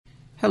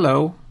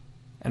Hello,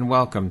 and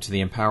welcome to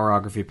the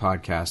Empowerography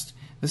Podcast.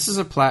 This is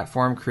a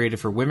platform created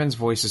for women's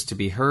voices to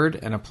be heard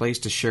and a place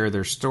to share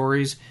their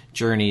stories,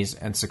 journeys,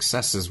 and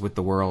successes with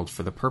the world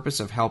for the purpose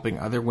of helping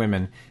other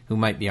women who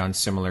might be on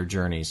similar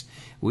journeys.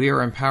 We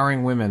are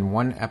empowering women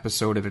one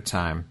episode at a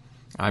time.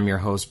 I'm your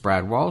host,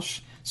 Brad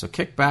Walsh, so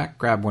kick back,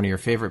 grab one of your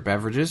favorite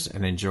beverages,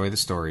 and enjoy the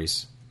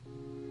stories.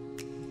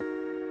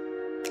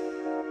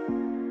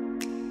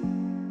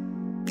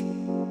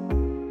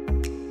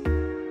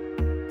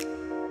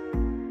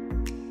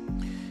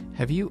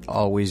 Have you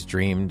always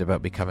dreamed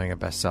about becoming a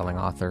best-selling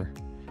author?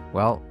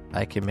 Well,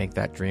 I can make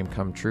that dream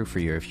come true for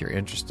you if you're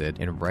interested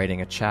in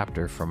writing a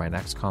chapter for my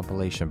next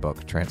compilation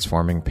book,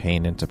 Transforming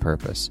Pain into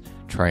Purpose,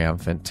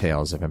 Triumphant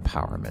Tales of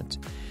Empowerment.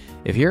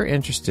 If you're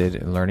interested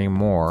in learning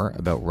more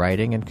about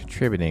writing and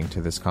contributing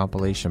to this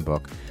compilation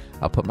book,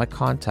 I'll put my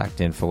contact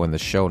info in the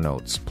show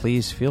notes.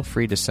 Please feel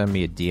free to send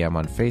me a DM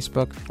on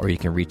Facebook, or you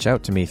can reach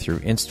out to me through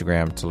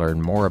Instagram to learn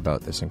more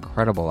about this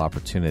incredible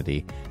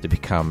opportunity to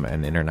become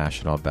an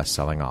international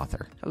best-selling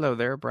author. Hello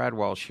there, Brad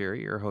Walsh here,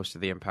 your host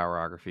of the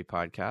Empowerography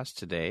Podcast.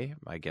 Today,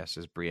 my guest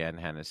is Brienne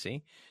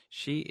Hennessy.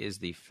 She is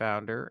the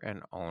founder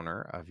and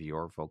owner of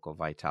Your Vocal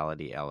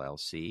Vitality,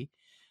 LLC,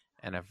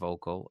 and a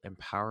vocal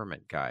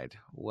empowerment guide.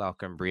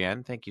 Welcome,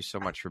 Brienne. Thank you so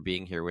much for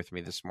being here with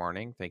me this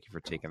morning. Thank you for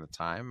taking the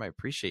time. I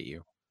appreciate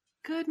you.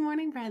 Good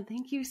morning, Brad.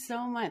 Thank you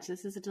so much.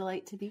 This is a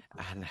delight to be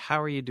here. And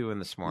how are you doing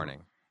this morning?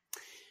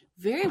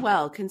 Very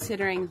well,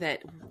 considering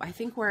that I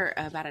think we're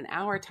about an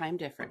hour time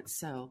difference.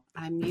 So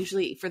I'm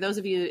usually, for those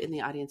of you in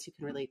the audience who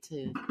can relate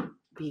to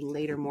being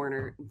later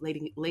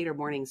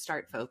morning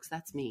start, folks,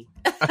 that's me.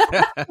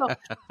 So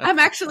I'm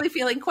actually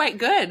feeling quite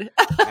good.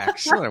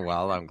 Excellent.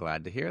 Well, I'm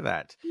glad to hear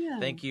that. Yeah.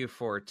 Thank you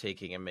for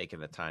taking and making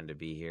the time to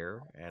be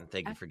here. And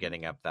thank you for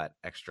getting up that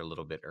extra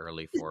little bit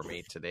early for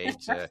me today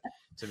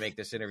to make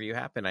this interview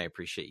happen. I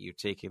appreciate you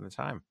taking the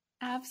time.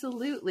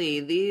 Absolutely.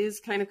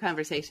 These kind of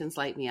conversations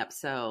light me up.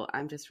 So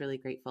I'm just really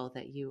grateful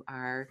that you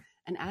are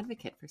an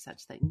advocate for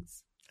such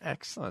things.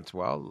 Excellent.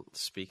 Well,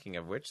 speaking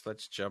of which,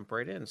 let's jump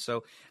right in.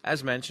 So,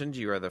 as mentioned,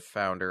 you are the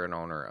founder and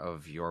owner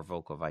of Your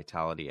Vocal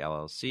Vitality,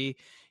 LLC.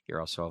 You're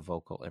also a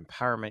vocal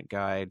empowerment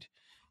guide.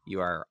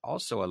 You are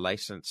also a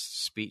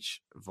licensed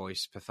speech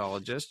voice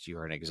pathologist. You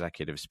are an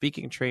executive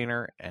speaking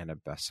trainer and a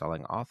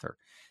best-selling author.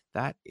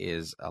 That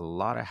is a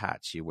lot of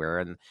hats you wear,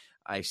 and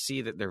I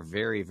see that they're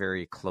very,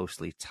 very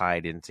closely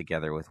tied in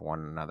together with one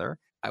another.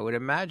 I would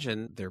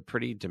imagine they're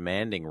pretty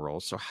demanding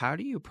roles. So how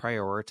do you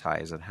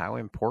prioritize, and how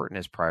important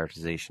is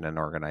prioritization and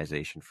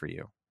organization for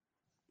you?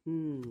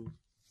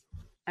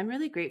 I'm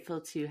really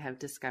grateful to have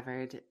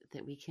discovered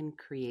that we can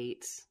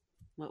create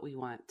what we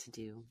want to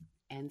do.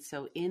 And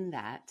so in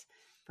that,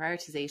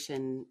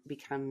 prioritization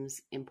becomes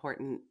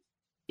important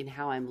in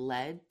how I'm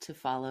led to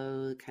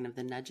follow kind of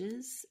the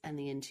nudges and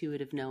the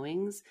intuitive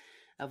knowings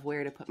of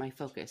where to put my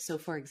focus. So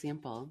for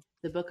example,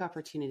 the book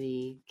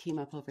opportunity came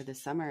up over the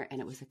summer and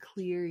it was a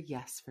clear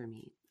yes for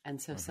me.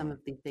 And so some of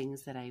the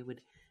things that I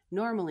would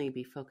normally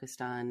be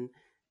focused on,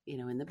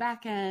 in the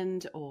back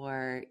end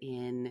or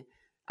in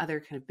other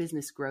kind of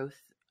business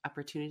growth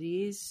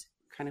opportunities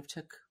kind of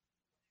took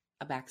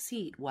a back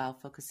seat while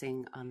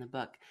focusing on the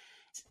book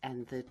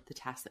and the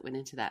tasks that went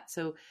into that.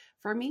 So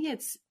for me,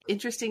 it's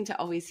interesting to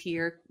always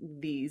hear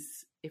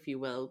these, if you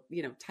will,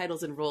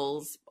 titles and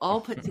roles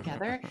all put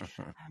together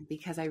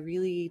because I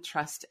really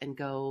trust and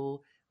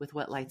go with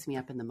what lights me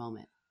up in the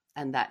moment.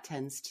 And that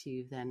tends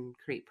to then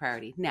create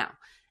priority. Now,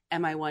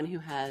 am I one who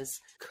has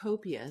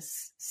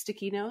copious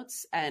sticky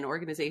notes and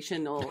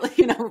organizational,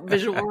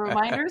 visual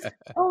reminders?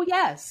 Oh,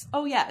 yes.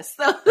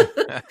 So,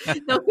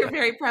 those are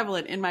very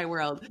prevalent in my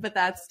world, but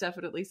that's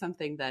definitely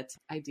something that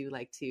I do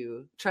like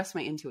to trust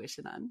my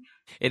intuition on.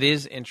 It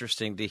is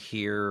interesting to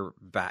hear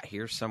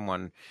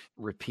someone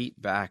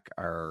repeat back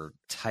our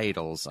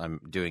titles. I'm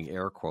doing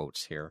air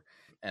quotes here.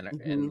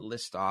 And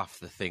list off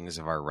the things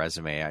of our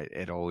resume.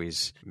 It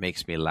always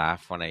makes me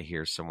laugh when I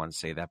hear someone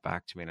say that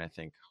back to me, and I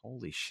think,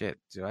 holy shit,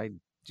 do I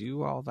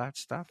do all that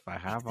stuff? I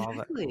have all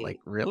that?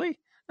 Like, really?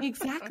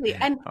 Exactly.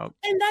 And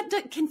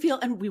that can feel,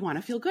 and we want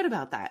to feel good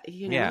about that.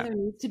 There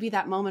needs to be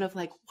that moment of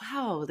like,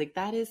 wow, like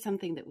that is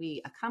something that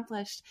we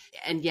accomplished.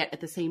 And yet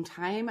at the same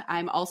time,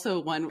 I'm also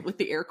one with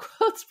the air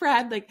quotes,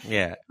 Brad, like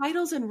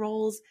titles and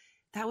roles.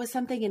 That was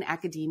something in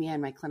academia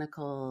and my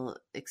clinical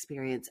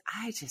experience.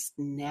 I just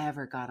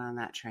never got on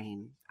that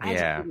train. I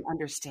just didn't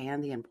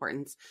understand the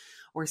importance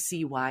or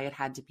see why it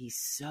had to be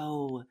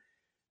so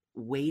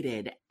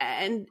weighted.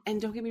 And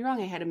don't get me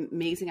wrong, I had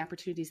amazing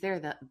opportunities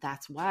there.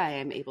 That's why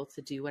I'm able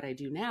to do what I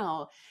do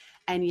now.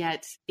 And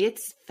yet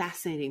it's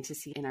fascinating to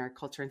see in our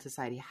culture and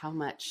society how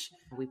much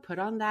we put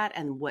on that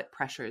and what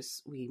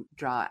pressures we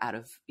draw out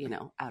of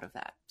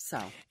that.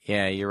 So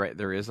yeah, you're right.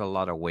 There is a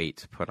lot of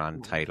weight put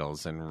on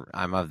titles, and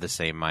I'm of the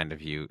same mind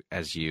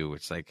as you.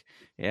 It's like,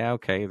 yeah,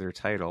 okay, they're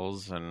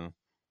titles, and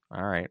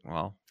all right,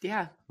 well,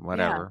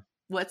 whatever.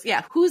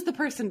 Who's the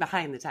person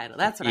behind the title?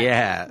 That's what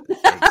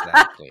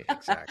exactly.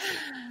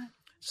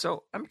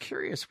 So I'm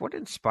curious, what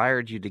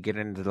inspired you to get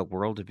into the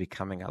world of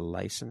becoming a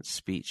licensed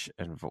speech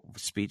and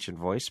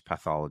voice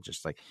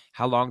pathologist? Like,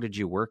 how long did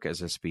you work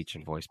as a speech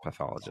and voice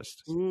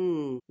pathologist?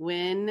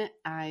 When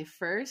I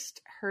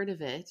first heard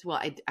of it,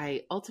 well,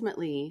 I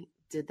ultimately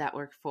did that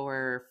work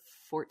for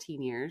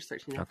 14 years,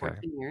 13 or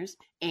 14 years,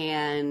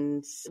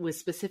 and was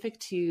specific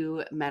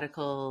to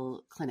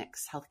medical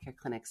clinics, healthcare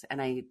clinics.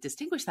 And I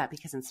distinguish that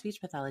because in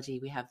speech pathology,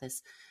 we have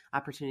this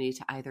opportunity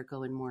to either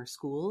go in more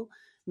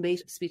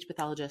school-based speech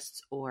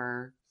pathologists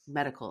or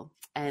medical.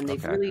 And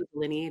they've really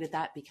delineated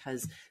that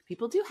because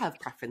people do have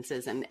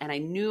preferences. And I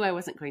knew I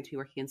wasn't going to be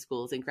working in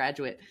schools. In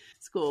graduate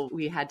school,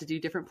 we had to do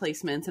different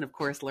placements and, of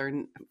course,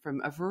 learn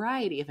from a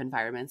variety of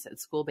environments. And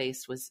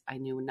school-based was, I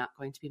knew, not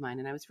going to be mine.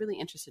 And I was really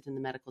interested in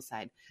the medical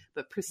side.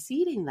 But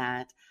preceding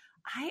that,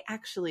 I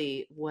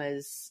actually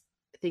was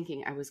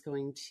thinking I was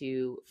going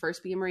to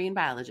first be a marine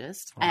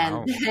biologist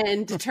and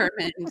then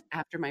determined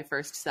after my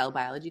first cell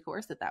biology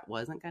course that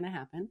wasn't going to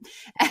happen.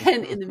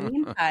 And in the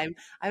meantime,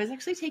 I was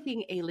actually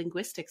taking a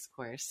linguistics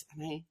course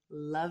and I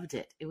loved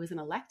it. It was an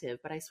elective,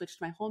 but I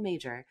switched my whole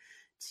major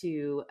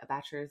to a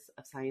bachelor's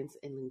of science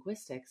in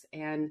linguistics.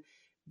 And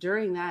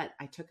during that,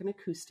 I took an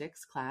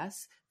acoustics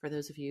class. For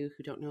those of you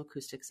who don't know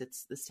acoustics,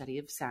 it's the study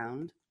of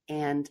sound.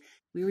 And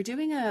we were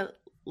doing a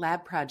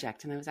lab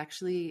project, and I was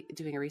actually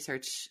doing a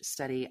research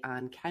study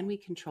on can we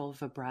control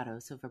vibrato?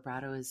 So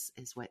vibrato is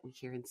what we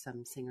hear in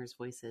some singers'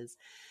 voices.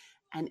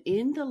 And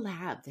in the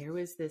lab, there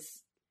was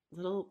this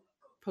little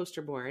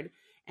poster board,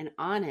 and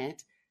on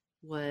it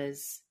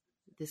was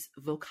this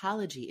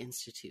Vocology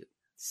Institute.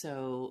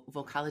 So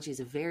vocology is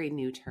a very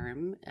new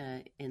term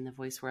in the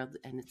voice world,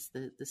 and it's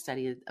the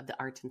study of the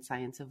art and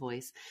science of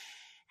voice.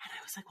 And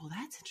I was like, well,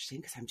 that's interesting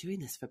because I'm doing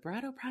this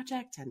vibrato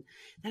project. And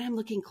then I'm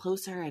looking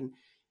closer and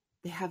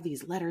they have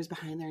these letters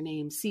behind their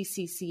name,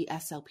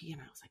 CCCSLP. And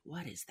I was like,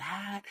 what is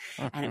that?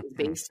 And it was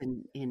based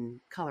in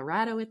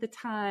Colorado at the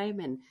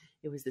time. And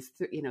it was this,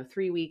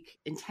 3-week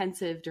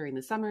intensive during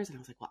the summers. And I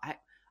was like, well,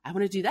 I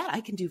want to do that. I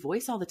can do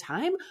voice all the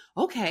time.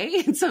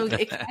 Okay. And so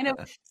it kind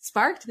of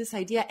sparked this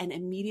idea. And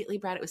immediately,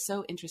 Brad, it was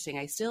so interesting.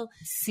 I still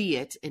see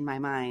it in my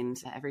mind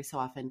every so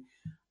often.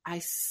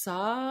 I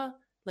saw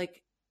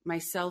like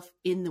myself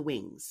in the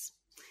wings.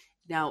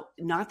 Now,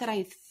 not that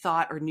I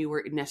thought or knew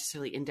or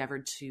necessarily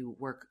endeavored to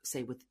work,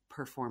 say, with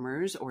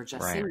performers or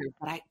just singers,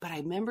 but I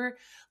remember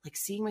like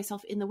seeing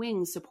myself in the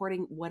wings,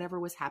 supporting whatever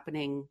was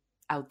happening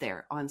out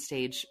there on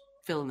stage,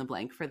 fill in the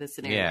blank for the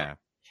scenario. Yeah.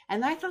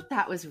 And I thought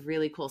that was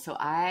really cool. So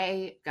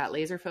I got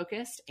laser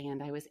focused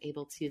and I was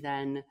able to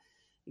then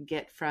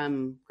get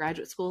from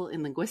graduate school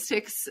in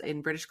linguistics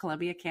in British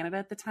Columbia, Canada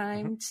at the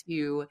time,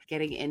 to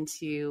getting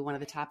into one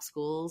of the top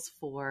schools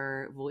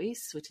for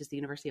voice, which is the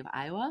University of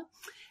Iowa.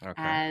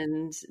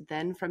 And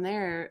then from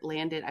there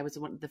I was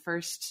the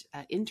first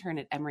intern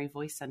at Emory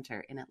Voice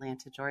Center in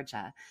Atlanta,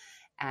 Georgia.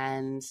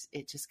 And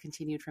it just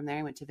continued from there.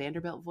 I went to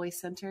Vanderbilt Voice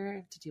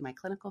Center to do my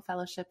clinical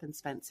fellowship and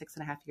spent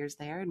 6.5 years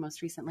there. And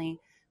most recently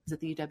was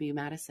at the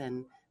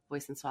UW-Madison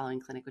Voice and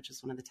Swallowing Clinic, which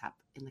was one of the top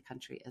in the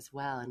country as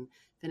well, and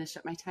finished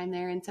up my time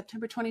there in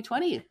September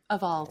 2020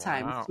 of all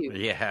times.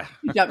 Yeah.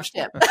 Jump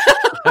ship.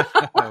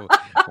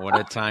 What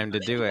a time to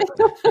do it.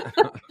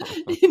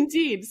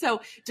 Indeed.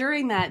 So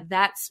during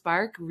that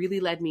spark really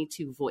led me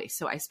to voice.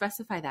 So I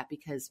specify that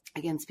because,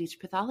 again, speech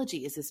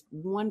pathology is this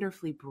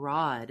wonderfully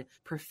broad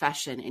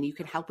profession, and you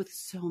can help with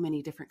so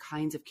many different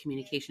kinds of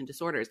communication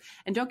disorders.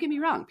 And don't get me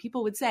wrong,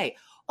 people would say,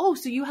 oh,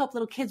 so you help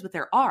little kids with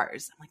their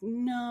R's. I'm like,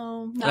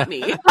 no, not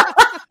me.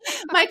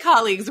 My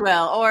colleagues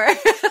will, or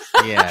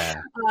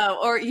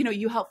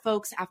you help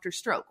folks after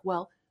stroke.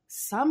 Well,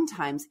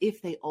 sometimes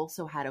if they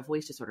also had a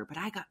voice disorder, but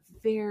I got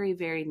very,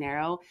 very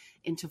narrow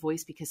into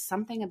voice because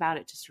something about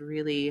it just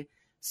really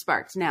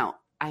sparked. Now,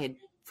 I had,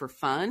 for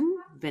fun,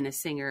 been a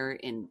singer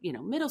in,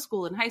 middle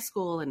school and high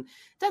school and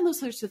done those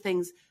sorts of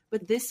things,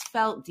 but this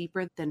felt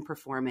deeper than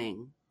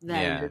performing,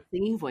 than the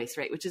singing voice,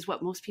 right? Which is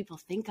what most people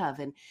think of.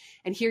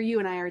 And here you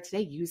and I are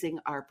today using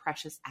our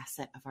precious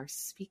asset of our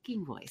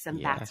speaking voice.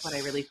 And that's what I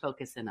really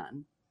focus in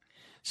on.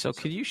 So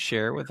could you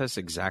share with us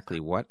exactly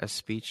what a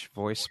speech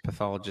voice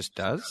pathologist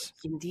does?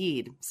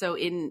 Indeed. So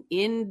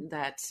in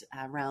that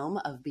realm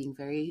of being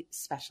very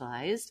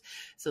specialized,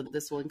 so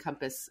this will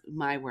encompass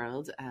my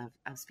world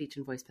of speech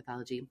and voice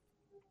pathology.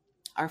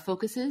 Our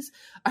focuses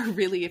are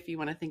really, if you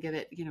want to think of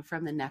it,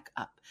 from the neck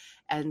up.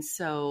 And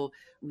so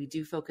we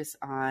do focus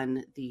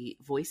on the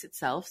voice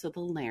itself, so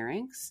the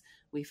larynx.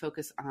 We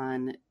focus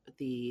on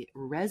the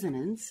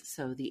resonance,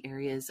 so the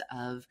areas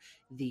of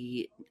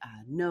the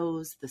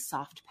nose, the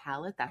soft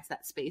palate. That's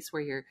that space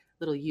where your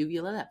little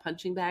uvula, that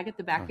punching bag at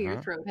the back of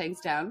your throat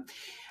hangs down.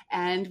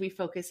 And we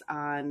focus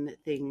on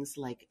things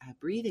like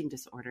breathing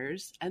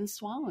disorders and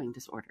swallowing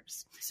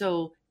disorders.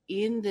 So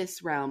in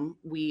this realm,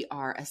 we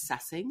are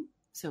assessing.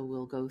 So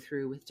we'll go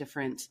through with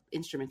different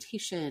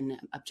instrumentation,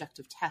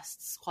 objective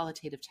tests,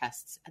 qualitative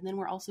tests, and then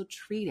we're also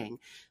treating.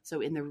 So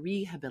in the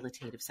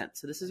rehabilitative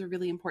sense. So this is a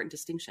really important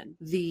distinction.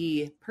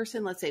 The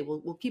person, let's say,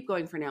 we'll keep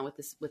going for now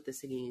with the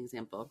singing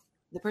example.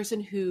 The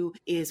person who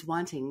is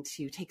wanting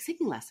to take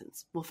singing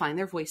lessons will find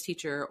their voice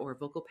teacher or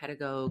vocal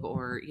pedagogue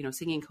or,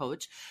 singing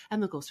coach,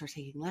 and they'll go start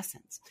taking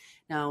lessons.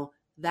 Now,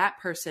 that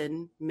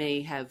person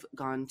may have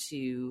gone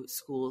to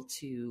school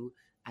to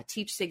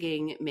teach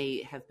singing,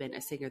 may have been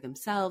a singer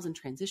themselves and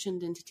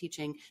transitioned into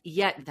teaching,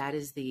 yet that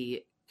is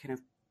the kind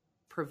of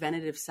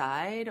preventative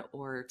side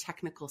or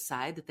technical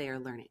side that they are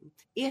learning.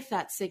 If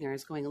that singer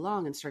is going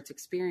along and starts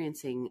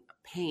experiencing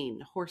pain,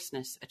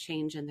 hoarseness, a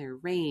change in their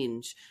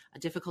range, a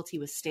difficulty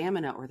with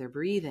stamina or their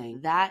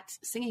breathing, that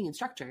singing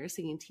instructor,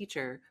 singing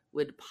teacher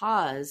would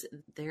pause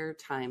their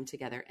time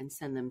together and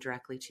send them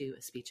directly to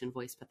a speech and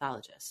voice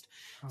pathologist.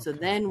 Okay. So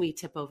then we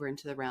tip over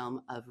into the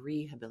realm of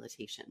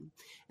rehabilitation.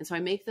 And so I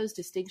make those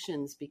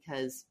distinctions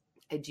because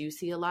I do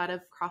see a lot of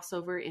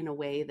crossover in a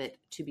way that,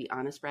 to be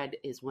honest, Brad,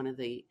 is one of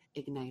the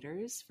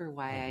igniters for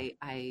why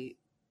I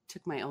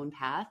took my own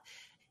path.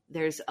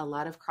 There's a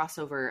lot of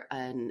crossover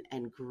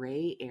and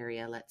gray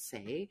area, let's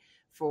say,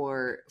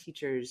 for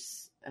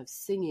teachers of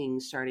singing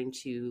starting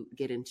to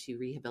get into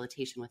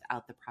rehabilitation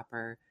without the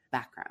proper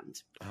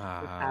background,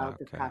 without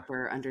the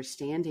proper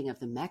understanding of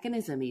the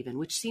mechanism even,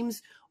 which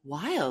seems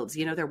wild.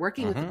 They're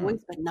working with the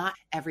voice, but not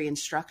every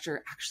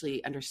instructor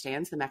actually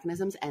understands the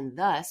mechanisms. And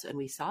thus, and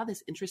we saw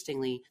this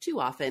interestingly too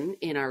often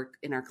in our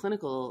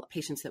clinical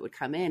patients that would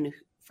come in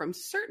from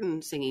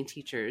certain singing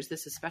teachers,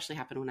 this especially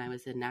happened when I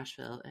was in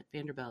Nashville at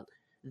Vanderbilt,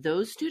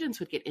 those students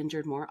would get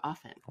injured more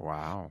often.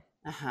 Wow.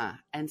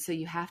 And so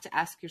you have to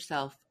ask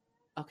yourself,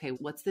 okay,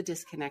 what's the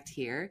disconnect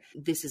here?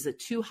 This is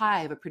too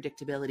high of a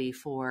predictability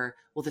for,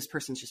 well, this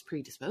person's just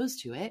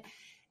predisposed to it.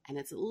 And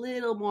it's a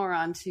little more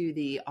onto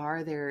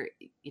are there,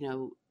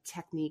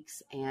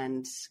 techniques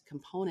and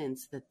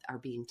components that are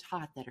being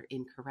taught that are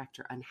incorrect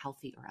or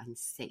unhealthy or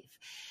unsafe.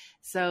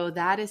 So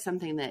that is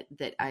something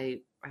that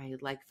I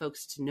like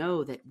folks to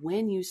know, that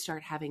when you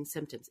start having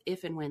symptoms,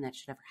 if and when that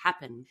should ever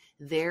happen,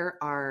 there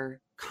are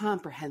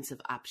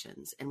comprehensive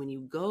options. And when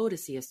you go to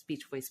see a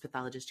speech voice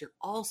pathologist, you're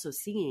also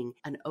seeing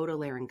an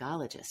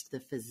otolaryngologist,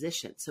 the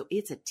physician. So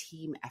it's a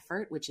team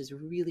effort, which is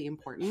really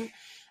important.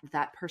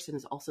 That person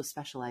is also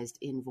specialized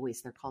in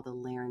voice. They're called a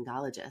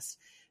laryngologist.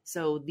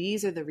 So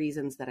these are the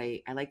reasons that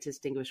I like to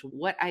distinguish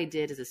what I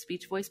did as a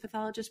speech voice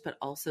pathologist, but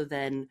also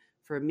then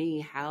for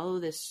me, how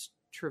this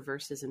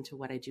traverses into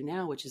what I do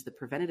now, which is the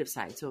preventative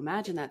side. So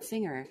imagine that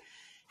singer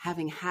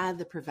having had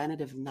the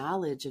preventative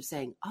knowledge of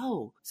saying,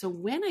 oh, so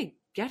when I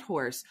get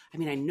hoarse, I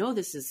know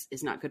this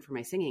is not good for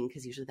my singing,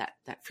 because usually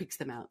that freaks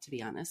them out, to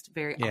be honest,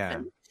 very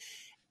often.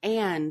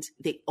 And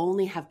they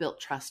only have built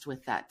trust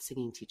with that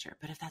singing teacher.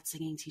 But if that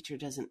singing teacher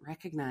doesn't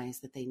recognize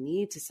that they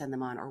need to send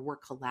them on or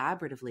work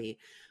collaboratively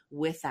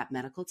with that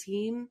medical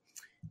team,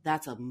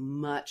 that's a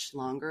much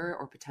longer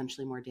or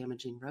potentially more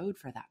damaging road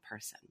for that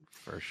person.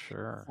 For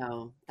sure.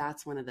 So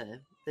that's one of the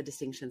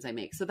distinctions I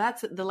make. So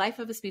that's the life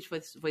of a speech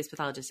voice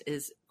pathologist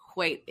is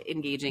quite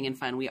engaging and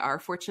fun. We are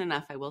fortunate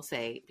enough, I will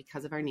say,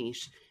 because of our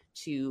niche,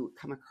 to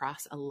come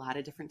across a lot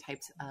of different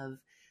types of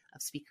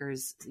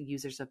speakers,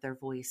 users of their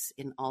voice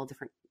in all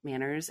different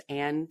manners,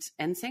 and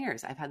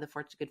singers. I've had the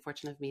good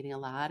fortune of meeting a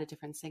lot of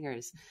different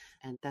singers,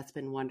 and that's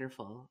been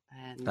wonderful.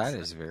 And that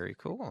is very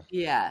cool.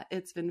 Yeah,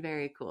 it's been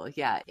very cool.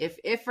 Yeah.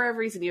 If for every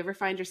reason you ever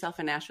find yourself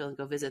in Nashville and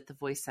go visit the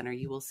Voice Center,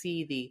 you will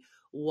see the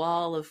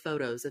wall of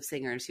photos of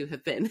singers who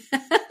have been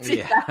to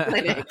that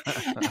clinic.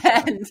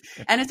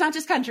 And it's not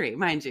just country,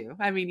 mind you.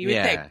 You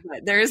would think,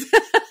 but there's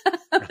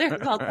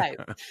all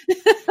types.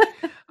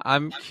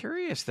 I'm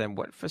curious then,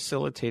 what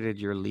facilitated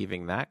your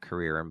leaving that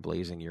career and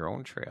blazing your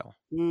own trail?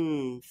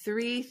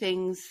 3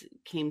 things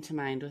came to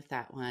mind with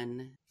that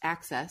one.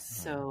 Access.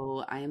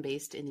 So I am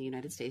based in the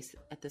United States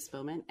at this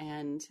moment,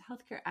 and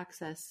healthcare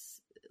access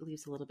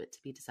leaves a little bit to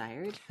be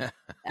desired.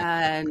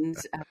 And,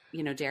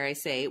 dare I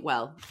say,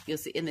 well, you'll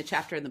see in the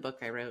chapter in the book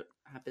I wrote,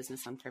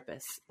 Business on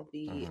Purpose,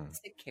 the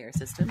sick care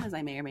system, as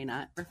I may or may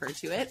not refer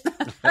to it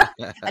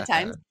at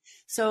times.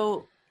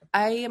 So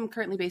I am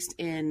currently based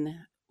in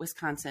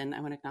Wisconsin.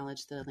 I want to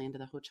acknowledge the land of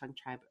the Ho-Chunk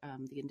tribe,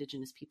 the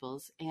indigenous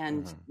peoples.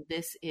 And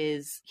this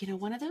is,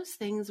 one of those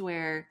things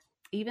where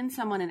even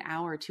someone an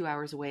hour or 2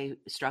 hours away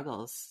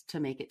struggles to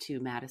make it to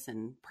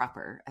Madison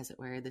proper, as it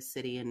were, the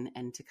city,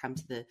 and to come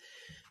to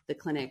the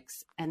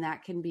clinics. And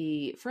that can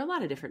be for a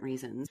lot of different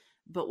reasons.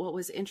 But what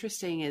was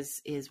interesting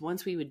is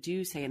once we would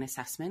do, say, an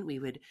assessment,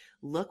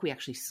 we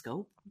actually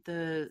scope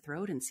the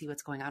throat and see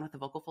what's going on with the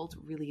vocal folds.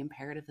 Really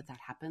imperative that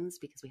happens,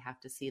 because we have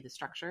to see the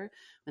structure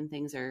when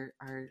things are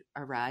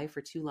awry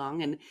for too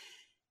long. And,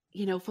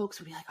 folks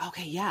would be like,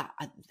 okay, yeah,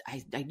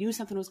 I knew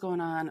something was going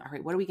on. All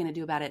right, what are we going to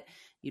do about it?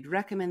 You'd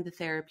recommend the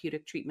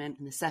therapeutic treatment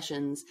and the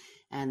sessions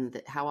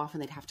and how often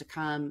they'd have to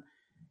come.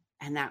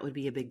 And that would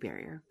be a big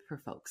barrier for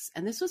folks.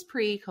 And this was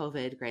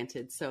pre-COVID,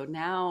 granted. So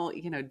now,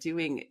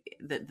 doing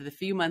the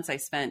few months I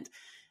spent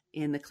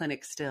in the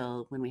clinic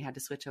still when we had to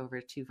switch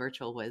over to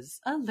virtual was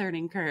a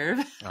learning curve.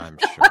 I'm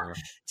sure.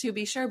 To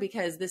be sure,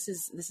 because this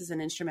is an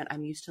instrument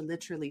I'm used to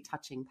literally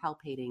touching,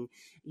 palpating,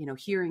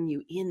 hearing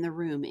you in the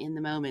room, in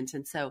the moment.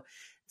 And so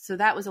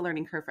that was a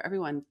learning curve for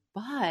everyone.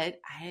 But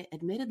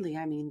admittedly,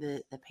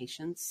 the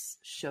patients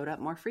showed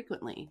up more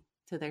frequently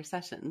to their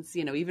sessions,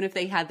 even if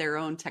they had their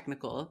own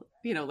technical,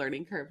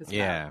 learning curve as well.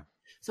 Yeah.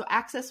 So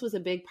access was a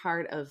big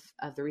part of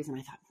the reason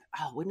I thought,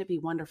 oh, wouldn't it be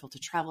wonderful to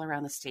travel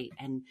around the state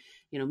and,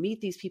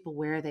 meet these people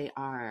where they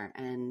are?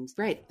 And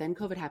then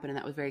COVID happened, and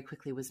that was very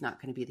quickly was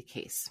not going to be the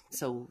case.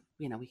 So,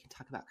 we can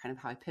talk about kind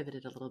of how I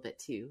pivoted a little bit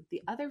too.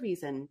 The other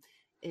reason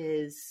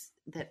is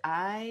that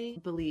I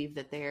believe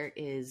that there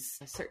is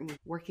a certain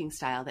working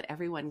style that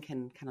everyone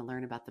can kind of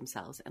learn about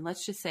themselves. And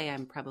let's just say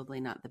I'm probably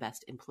not the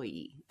best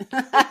employee,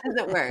 as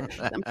it were.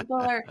 Some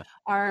people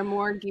are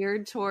more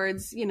geared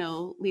towards,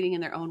 leading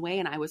in their own way.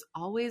 And I was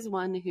always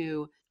one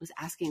who was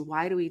asking,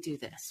 why do we do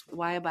this?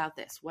 Why about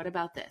this? What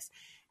about this?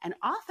 And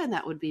often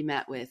that would be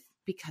met with,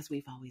 because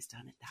we've always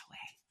done it that way.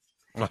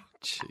 Oh,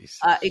 jeez.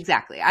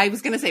 Exactly. I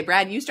was going to say,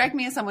 Brad, you strike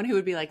me as someone who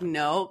would be like,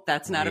 no,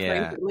 that's not a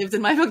phrase that lives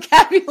in my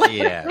vocabulary.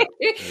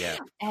 Yeah.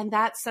 And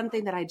that's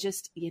something that I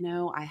just,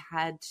 I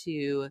had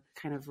to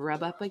kind of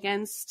rub up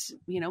against,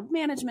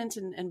 management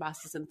and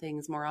bosses and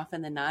things more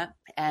often than not.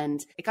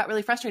 And it got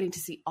really frustrating to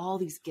see all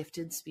these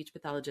gifted speech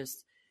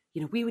pathologists,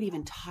 we would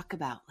even talk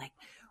about like,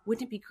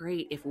 wouldn't it be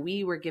great if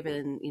we were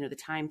given, the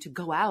time to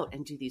go out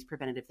and do these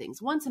preventative things?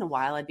 Once in a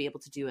while, I'd be able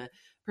to do a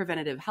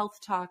preventative health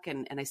talk,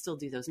 and I still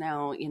do those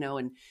now,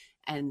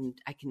 and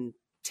I can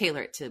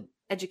tailor it to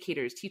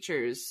educators,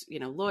 teachers,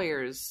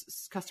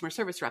 lawyers, customer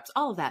service reps,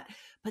 all of that.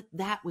 But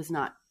that was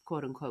not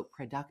quote unquote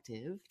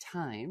productive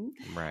time.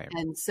 Right.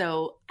 And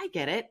so I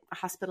get it. A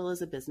hospital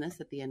is a business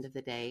at the end of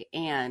the day.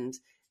 And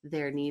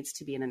there needs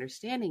to be an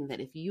understanding that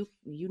if you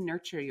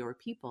nurture your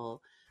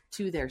people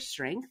to their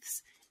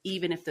strengths,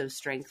 even if those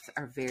strengths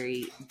are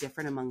very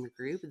different among the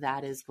group,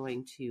 that is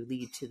going to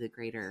lead to the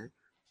greater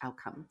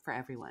outcome for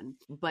everyone.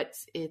 But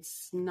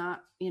it's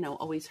not,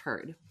 always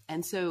heard.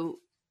 And so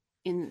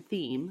in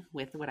theme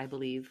with what I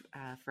believe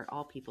for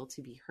all people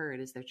to be heard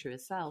as their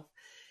truest self,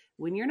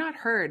 when you're not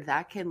heard,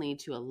 that can lead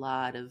to a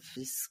lot of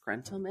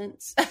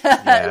disgruntlement.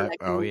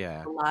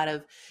 Yeah. A lot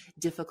of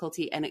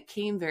difficulty. And it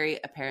came very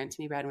apparent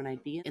to me, Brad, when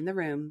I'd be in the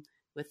room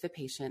with the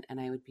patient and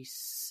I would be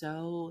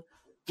so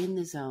in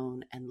the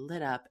zone and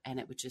lit up and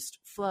it would just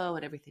flow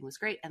and everything was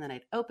great. And then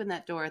I'd open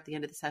that door at the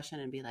end of the session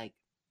and be like,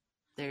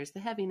 there's the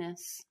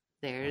heaviness.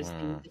 There's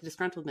the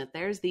disgruntlement.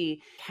 There's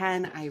the,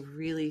 can I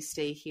really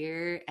stay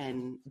here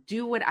and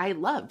do what I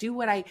love, do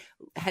what I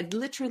had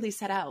literally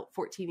set out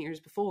 14 years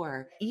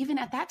before, even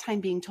at that time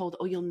being told,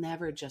 oh, you'll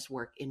never just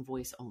work in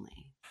voice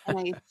only. And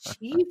I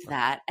achieved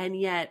that. And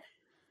yet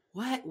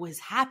what was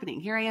happening?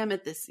 Here I am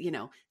at this,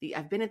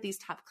 I've been at these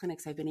top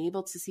clinics. I've been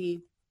able to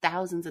see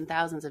thousands and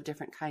thousands of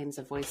different kinds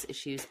of voice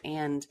issues,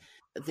 and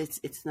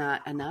it's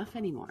not enough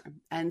anymore.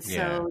 And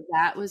so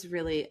that was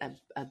really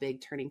a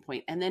big turning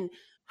point. And then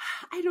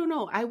I don't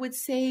know, I would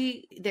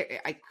say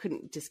I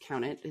couldn't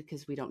discount it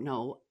because we don't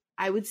know.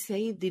 I would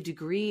say the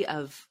degree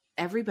of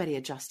everybody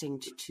adjusting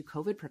to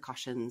COVID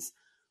precautions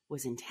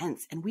was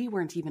intense, and we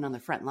weren't even on the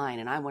front line.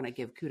 And I want to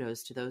give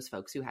kudos to those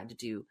folks who had to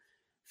do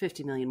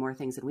 50 million more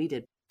things than we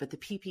did. But the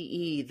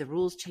PPE, the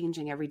rules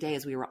changing every day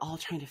as we were all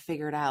trying to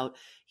figure it out,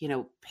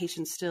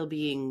 patients still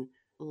being,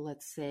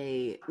 let's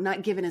say,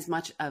 not given as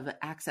much of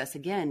access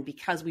again,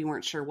 because we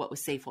weren't sure what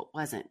was safe, what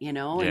wasn't, And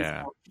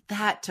so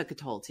that took a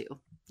toll too,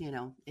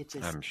 it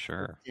just, I'm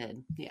sure it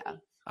did. Yeah.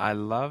 I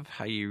love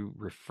how you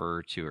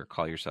refer to or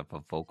call yourself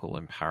a vocal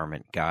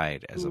empowerment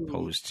guide as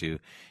opposed to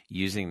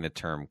using the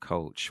term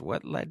coach.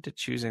 What led to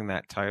choosing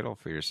that title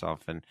for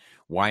yourself, and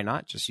why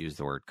not just use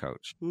the word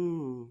coach?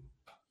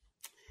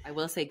 I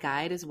will say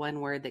guide is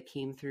one word that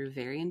came through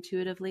very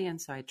intuitively.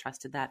 And so I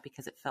trusted that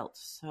because it felt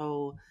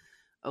so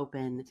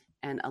open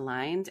and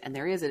aligned. And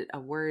there is a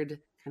word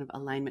kind of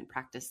alignment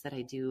practice that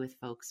I do with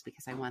folks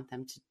because I want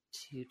them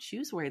to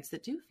choose words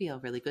that do feel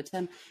really good to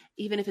them,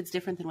 even if it's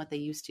different than what they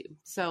used to.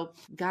 So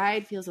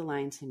guide feels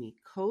aligned to me.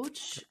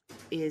 Coach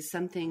is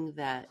something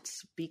that,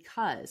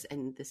 because,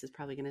 and this is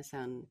probably going to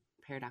sound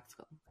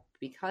paradoxical,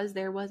 because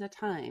there was a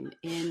time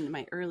in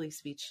my early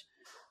speech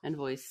and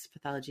voice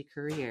pathology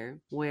career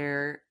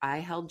where I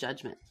held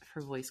judgment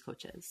for voice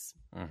coaches,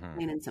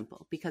 plain and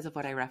simple, because of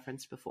what I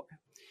referenced before.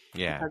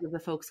 Yeah. Because of the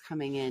folks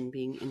coming in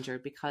being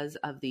injured, because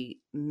of the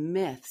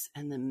myths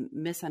and the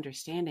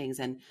misunderstandings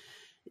and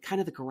kind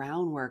of the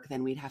groundwork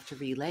then we'd have to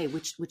relay,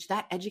 which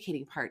that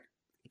educating part,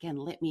 again,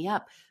 lit me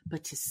up.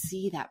 But to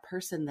see that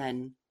person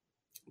then,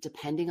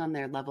 depending on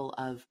their level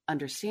of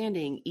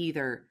understanding,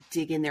 either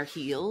dig in their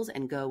heels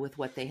and go with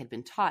what they had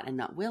been taught and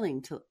not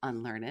willing to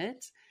unlearn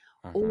it,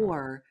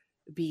 or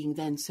being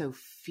then so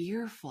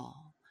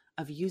fearful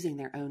of using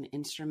their own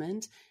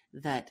instrument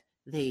that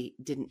they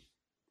didn't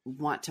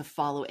want to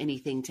follow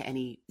anything to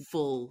any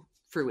full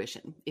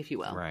fruition, if you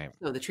will. Right.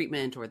 So the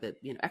treatment or the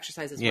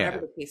exercises, whatever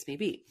the case may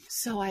be.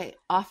 So I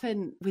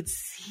often would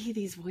see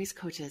these voice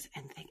coaches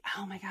and think,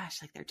 oh my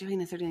gosh, like they're doing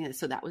this.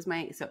 So that was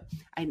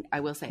I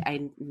will say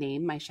I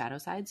name my shadow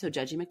side. So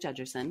Judgy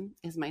McJudgerson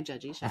is my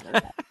judgy shadow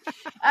side.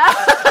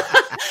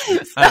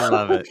 I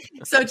love it.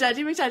 So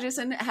Judgy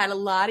McJudgerson had a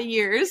lot of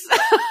years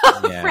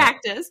of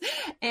practice,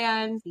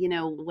 and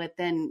what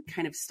then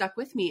kind of stuck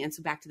with me. And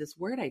so back to this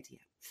word idea.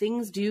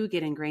 things do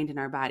get ingrained in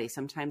our body,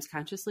 sometimes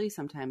consciously,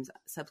 sometimes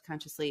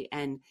subconsciously.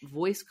 And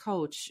voice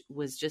coach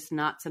was just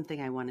not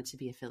something I wanted to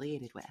be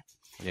affiliated with.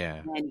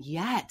 Yeah. And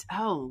yet,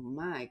 oh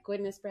my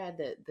goodness,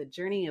 Brad, the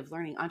journey of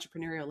learning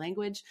entrepreneurial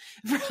language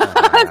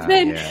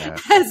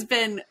has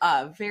been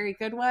a very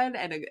good one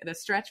and a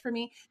stretch for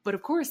me. But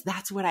of course,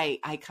 that's what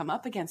I come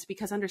up against,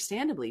 because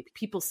understandably,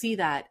 people see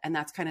that and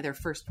that's kind of their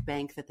first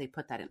bank that they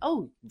put that in.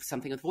 Oh,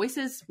 something with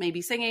voices,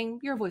 maybe singing,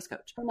 you're a voice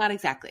coach. Well, not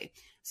exactly.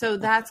 So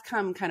that's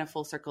come kind of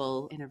full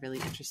circle in a really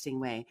interesting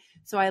way.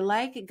 So I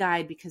like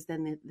Guide because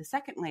then the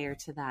second layer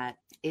to that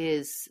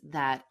is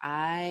that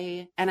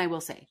I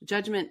will say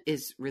judgment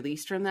is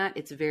released from that.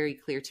 It's very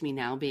clear to me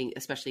now, being,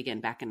 especially again,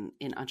 back in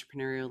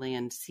entrepreneurial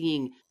land,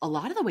 seeing a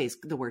lot of the ways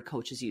the word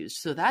coach is used.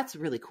 So that's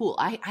really cool.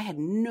 I had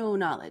no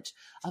knowledge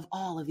of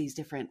all of these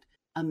different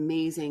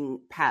amazing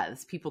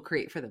paths people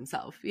create for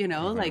themselves, when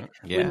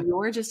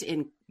you're just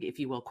in, if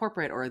you will,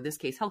 corporate, or in this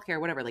case,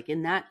 healthcare, whatever, like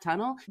in that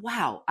tunnel.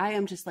 Wow. I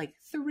am just like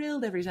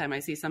thrilled every time I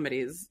see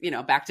somebody's,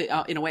 back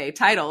to, in a way,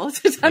 title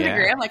to some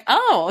degree. I'm like,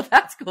 oh,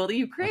 that's cool that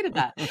you created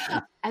that.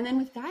 And then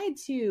with Guide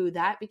too,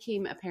 that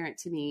became apparent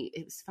to me.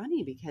 It was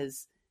funny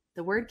because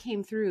the word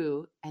came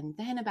through, and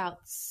then about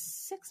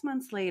 6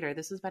 months later,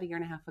 this was about a year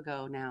and a half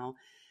ago now,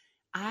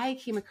 I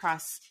came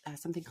across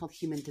something called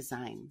human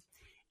design.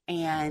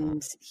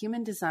 And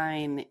human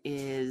design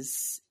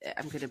is,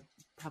 I'm going to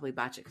probably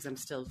botch it because I'm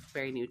still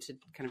very new to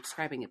kind of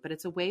describing it, but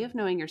it's a way of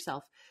knowing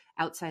yourself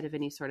outside of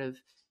any sort of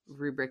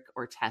rubric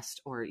or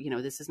test, or,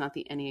 this is not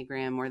the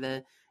Enneagram or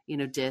the,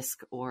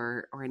 DISC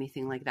or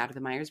anything like that, or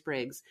the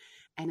Myers-Briggs.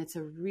 And it's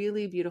a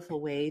really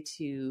beautiful way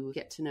to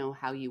get to know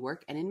how you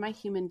work. And in my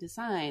human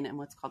design, I'm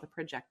what's called a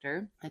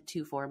projector, a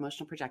 2/4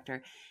 emotional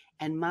projector.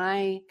 And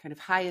my kind of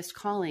highest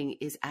calling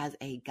is as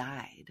a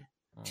guide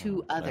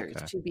to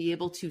others, to be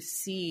able to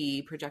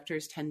see.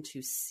 Projectors tend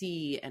to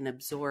see and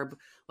absorb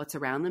what's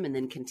around them, and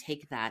then can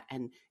take that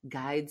and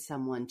guide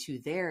someone to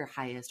their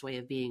highest way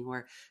of being,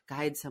 or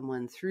guide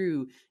someone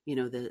through,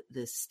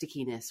 the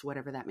stickiness,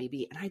 whatever that may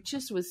be. And I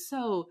just was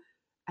so,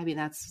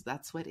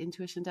 that's what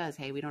intuition does.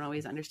 Hey, we don't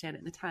always understand it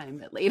in the time,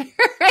 but later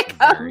it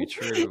comes, very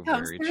true.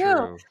 Very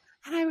true.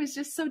 And I was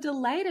just so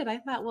delighted. I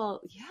thought,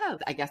 well, yeah,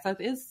 I guess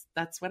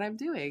that's what I'm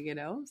doing,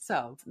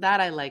 So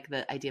that, I like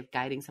the idea of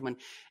guiding someone.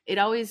 It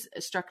always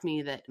struck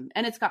me that,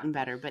 and it's gotten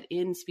better, but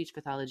in speech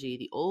pathology,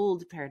 the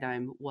old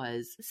paradigm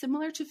was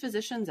similar to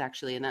physicians,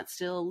 actually, and that's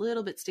still a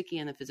little bit sticky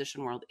in the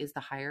physician world, is the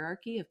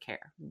hierarchy of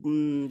care.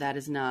 That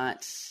is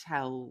not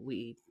how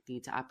we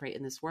need to operate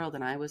in this world.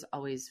 And I was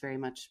always very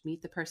much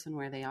meet the person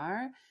where they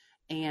are.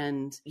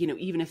 And,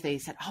 even if they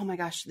said, oh my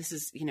gosh, this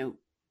is,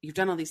 you've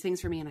done all these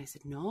things for me. And I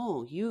said,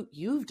 no,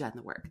 you've done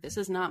the work. This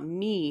is not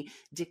me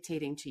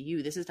dictating to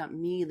you. This is not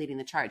me leading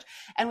the charge.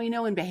 And we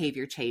know in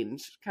behavior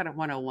change kind of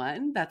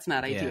 101, that's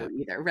not ideal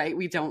either, right?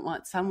 We don't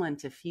want someone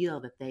to feel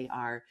that they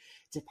are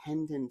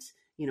dependent,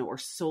 or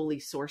solely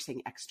sourcing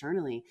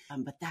externally.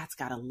 But that's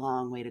got a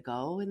long way to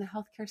go in the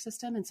healthcare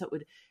system. And so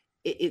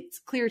it's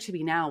clear to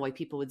me now why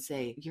people would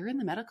say, you're in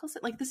the medical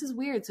set, like, this is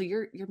weird. So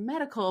you're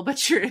medical, but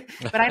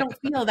I don't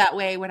feel that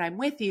way when I'm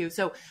with you.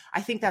 So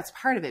I think that's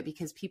part of it,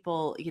 because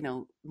people,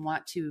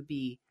 want to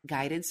be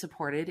guided,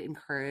 supported,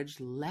 encouraged,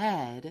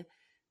 led,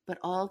 but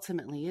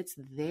ultimately it's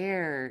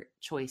their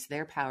choice,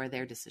 their power,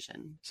 their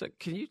decision. So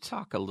can you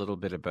talk a little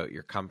bit about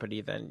your company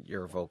then,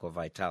 your Vocal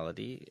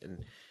Vitality,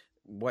 and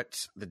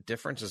what the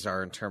differences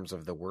are in terms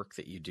of the work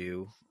that you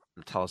do?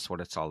 Tell us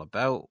what it's all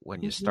about,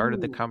 when you started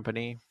the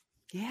company.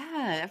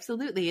 Yeah,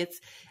 absolutely. It's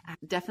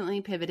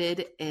definitely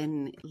pivoted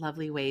in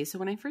lovely ways. So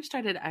when I first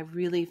started, I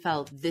really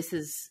felt this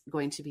is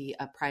going to be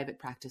a private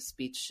practice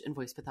speech and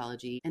voice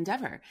pathology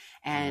endeavor.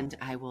 And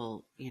I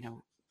will,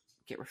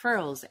 get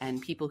referrals,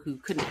 and people who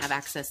couldn't have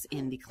access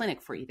in the clinic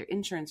for either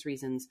insurance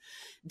reasons,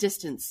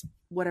 distance,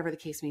 whatever the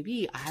case may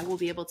be, I will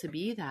be able to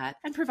be that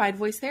and provide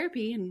voice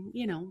therapy, and,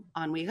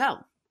 on we go.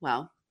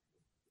 Well,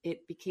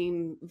 it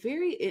became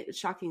very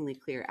shockingly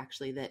clear,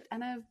 actually, that,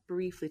 and I've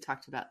briefly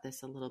talked about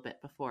this a little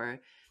bit before,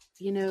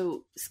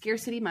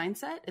 scarcity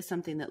mindset is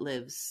something that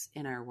lives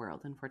in our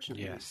world,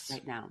 unfortunately,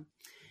 right now.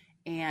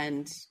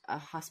 And a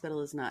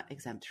hospital is not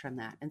exempt from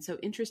that. And so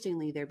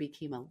interestingly, there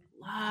became a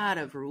lot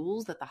of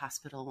rules that the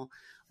hospital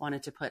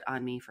wanted to put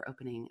on me for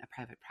opening a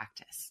private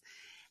practice.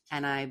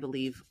 And I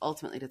believe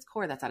ultimately at its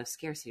core, that's out of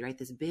scarcity, right?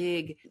 This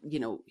big,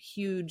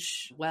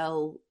 huge,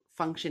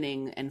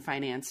 functioning and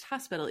financed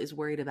hospital is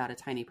worried about a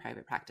tiny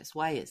private practice.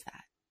 Why is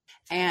that?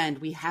 And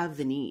we have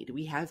the need.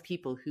 We have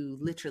people who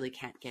literally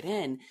can't get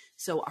in.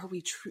 So are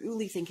we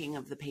truly thinking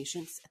of the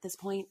patients at this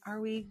point?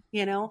 Are we,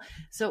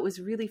 So it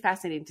was really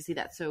fascinating to see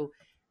that. So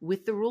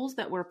with the rules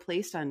that were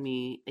placed on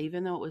me,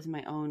 even though it was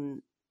my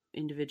own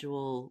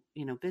individual,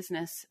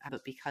 business,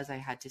 but because I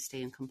had to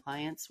stay in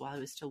compliance while I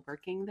was still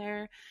working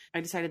there, I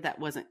decided that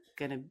wasn't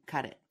going to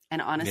cut it.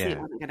 And honestly, it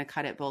wasn't going to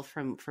cut it both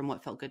from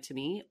what felt good to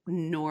me,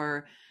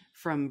 nor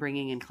from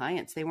bringing in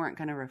clients. They weren't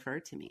going to refer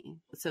to me.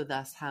 So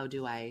thus, how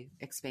do I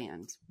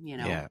expand,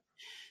 Yeah.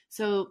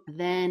 So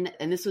then,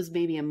 and this was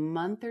maybe a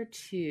month or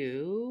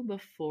two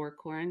before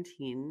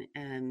quarantine.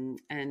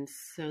 And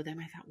so then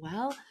I thought,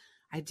 well,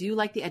 I do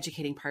like the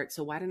educating part.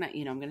 So why don't I,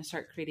 I'm going to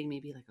start creating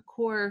maybe like a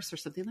course or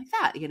something like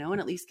that, and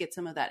at least get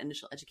some of that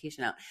initial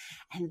education out.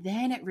 And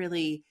then it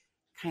really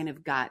kind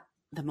of got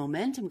the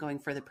momentum going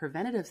for the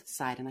preventative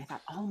side. And I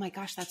thought, oh my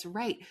gosh, that's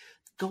right.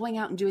 Going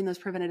out and doing those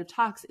preventative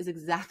talks is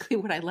exactly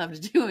what I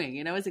loved doing,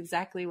 is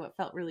exactly what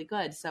felt really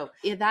good. So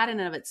that in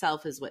and of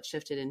itself is what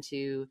shifted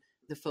into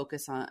the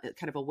focus on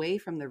kind of away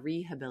from the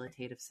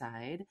rehabilitative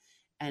side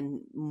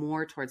and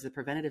more towards the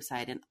preventative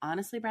side. And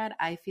honestly, Brad,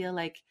 I feel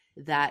like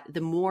that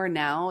the more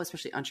now,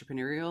 especially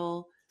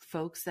entrepreneurial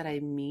folks that I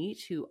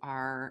meet who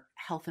are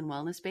health and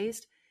wellness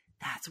based,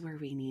 that's where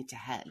we need to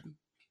head,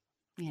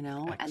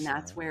 Excellent. And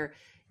that's where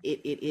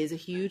it is a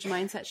huge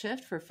mindset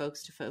shift for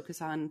folks to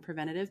focus on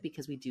preventative,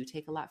 because we do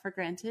take a lot for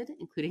granted,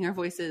 including our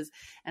voices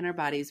and our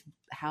bodies.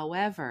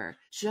 However,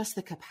 just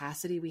the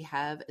capacity we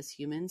have as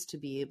humans to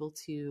be able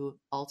to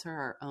alter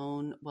our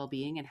own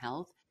well-being and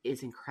health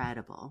is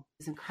incredible.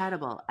 It's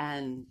incredible.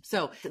 And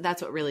so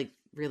that's what really,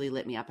 really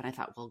lit me up. And I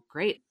thought, well,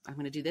 great, I'm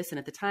going to do this. And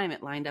at the time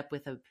it lined up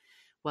with a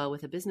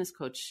business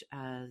coach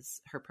as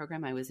her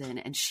program I was in,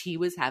 and she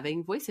was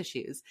having voice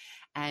issues,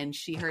 and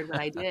she heard what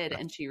I did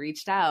and she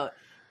reached out,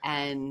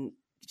 and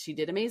she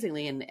did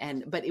amazingly.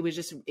 But it was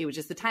just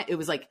the time. It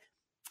was like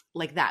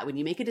that, when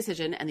you make a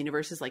decision and the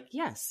universe is like,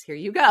 yes, here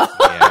you go.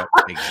 Yeah,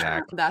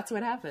 exactly. That's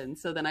what happened.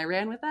 So then I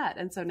ran with that.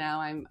 And so now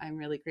I'm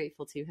really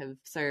grateful to have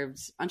served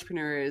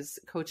entrepreneurs,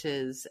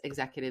 coaches,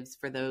 executives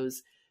for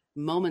those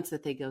moments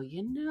that they go,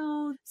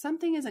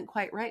 something isn't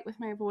quite right with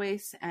my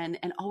voice, and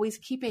always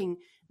keeping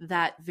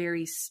that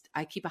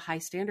I keep a high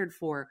standard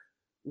for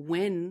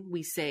when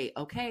we say,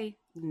 okay,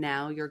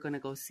 now you're going to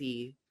go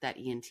see that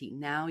ENT.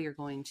 Now you're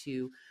going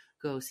to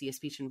go see a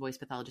speech and voice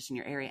pathologist in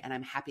your area. And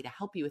I'm happy to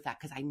help you with that,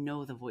 because I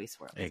know the voice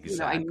world.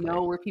 Exactly. I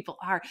know where people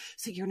are.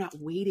 So you're not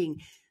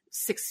waiting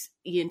 6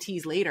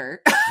 ENTs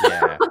later.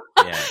 Yeah.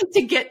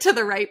 To get to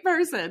the right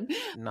person.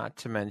 Not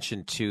to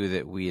mention too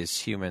that we as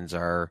humans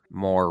are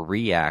more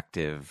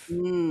reactive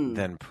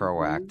than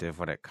proactive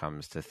when it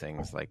comes to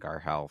things like our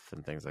health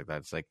and things like that.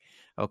 It's like,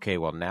 okay,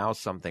 well, now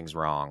something's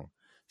wrong.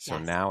 So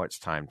now it's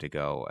time to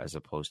go, as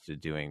opposed to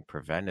doing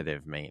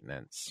preventative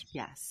maintenance.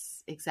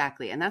 Yes,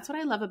 exactly. And that's what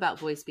I love about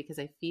voice, because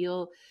I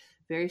feel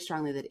very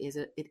strongly that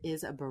it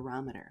is a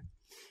barometer.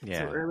 Yeah.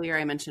 So earlier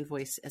I mentioned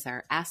voice as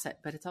our asset,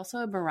 but it's also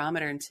a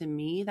barometer. And to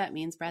me, that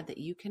means, Brad, that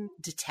you can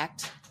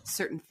detect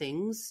certain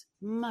things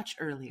much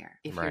earlier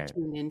if you're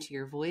tuned into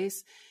your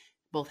voice,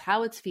 both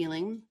how it's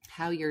feeling,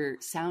 how you're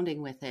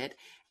sounding with it.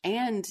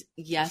 And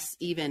yes,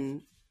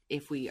 even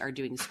if we are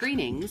doing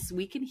screenings,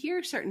 we can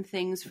hear certain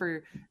things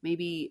for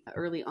maybe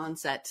early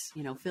onset,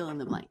 fill in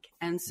the blank.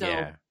 And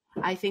so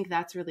I think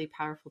that's really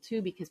powerful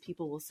too, because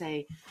people will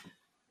say,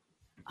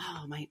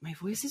 oh, my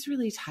voice is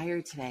really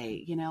tired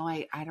today.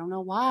 I don't know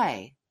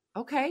why.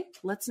 Okay,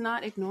 let's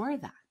not ignore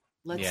that.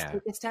 Let's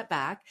take a step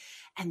back.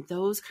 And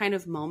those kind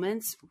of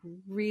moments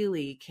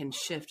really can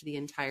shift the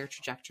entire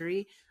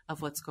trajectory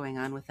of what's going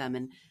on with them.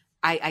 And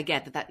I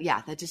get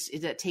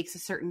that takes a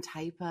certain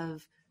type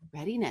of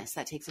readiness.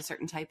 That takes a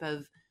certain type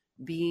of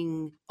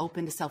being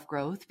open to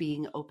self-growth,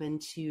 being open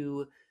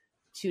to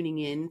tuning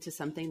in to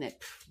something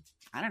that,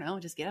 I don't know,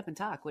 just get up and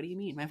talk. What do you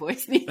mean? My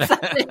voice needs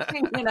something,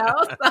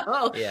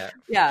 So yeah.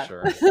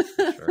 Sure.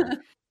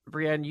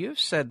 Brianne,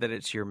 you've said that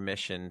it's your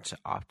mission to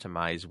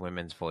optimize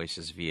women's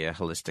voices via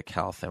holistic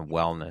health and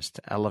wellness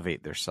to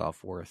elevate their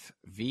self-worth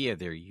via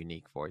their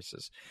unique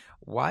voices.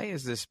 Why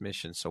is this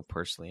mission so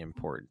personally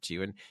important to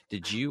you? And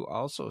did you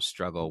also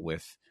struggle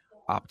with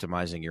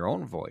optimizing your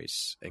own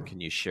voice? And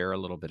can you share a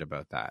little bit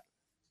about that?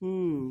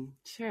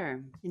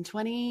 Sure. In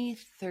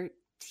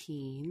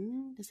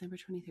 2013, December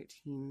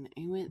 2013,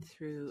 I went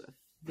through a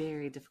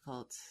very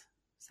difficult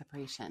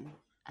separation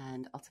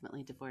and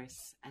ultimately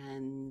divorce.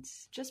 And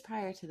just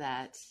prior to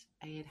that,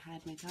 I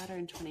had my daughter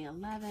in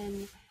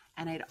 2011,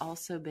 and I'd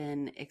also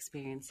been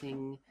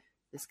experiencing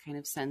this kind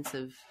of sense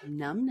of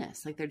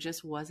numbness. Like there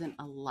just wasn't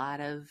a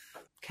lot of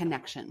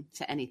connection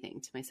to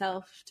anything, to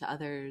myself, to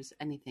others,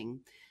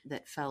 anything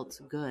that felt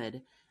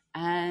good.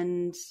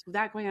 And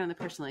that going on in the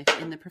personal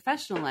life. In the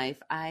professional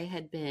life, I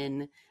had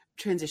been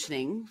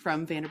transitioning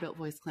from Vanderbilt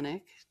Voice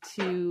Clinic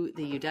to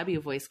the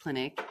UW Voice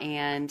Clinic.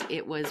 And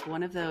it was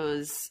one of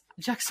those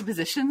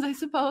juxtapositions, I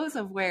suppose,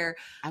 of where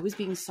I was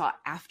being sought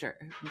after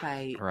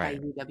by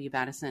UW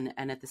Madison.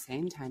 And at the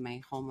same time,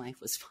 my home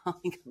life was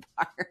falling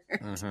apart.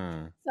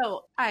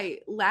 So I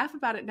laugh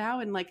about it now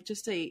and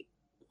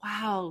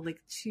wow,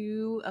 like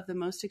two of the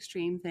most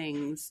extreme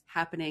things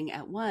happening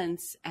at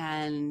once.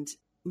 And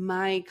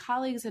my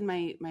colleagues and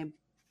my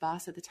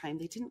boss at the time,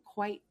 they didn't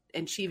quite,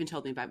 and she even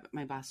told me about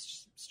my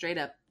boss straight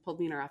up pulled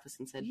me in her office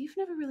and said, you've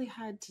never really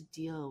had to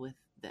deal with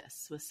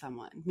this with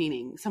someone,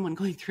 meaning someone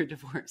going through a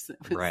divorce.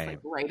 That was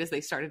right as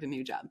they started a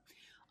new job.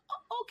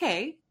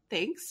 Okay.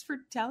 Thanks for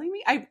telling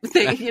me. I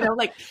think,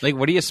 like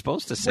what are you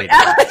supposed to say?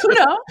 I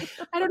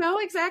don't know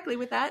exactly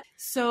with that.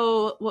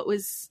 So what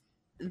was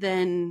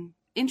then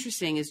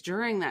interesting is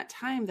during that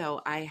time though,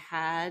 I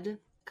had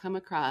come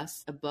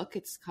across a book.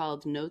 It's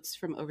called Notes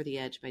from Over the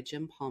Edge by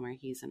Jim Palmer.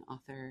 He's an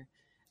author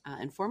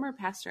and former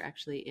pastor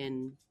actually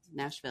in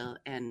Nashville,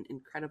 and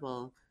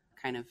incredible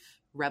kind of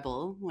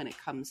rebel when it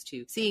comes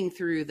to seeing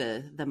through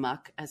the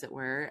muck, as it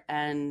were,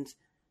 and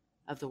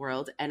of the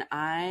world. And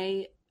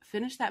I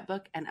finished that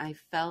book and I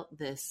felt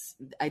this,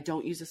 I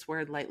don't use this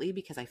word lightly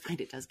because I find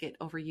it does get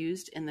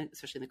overused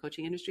especially in the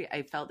coaching industry.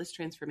 I felt this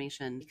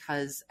transformation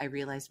because I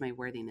realized my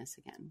worthiness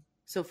again.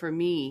 So for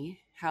me,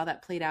 how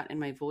that played out in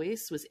my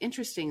voice was,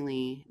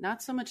 interestingly,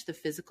 not so much the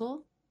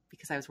physical,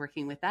 because I was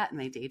working with that in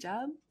my day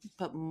job,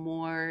 but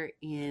more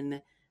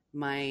in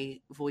my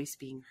voice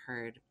being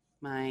heard,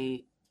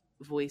 my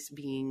voice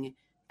being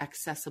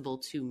accessible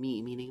to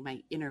me, meaning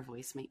my inner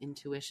voice, my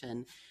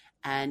intuition.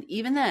 And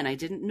even then, I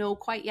didn't know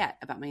quite yet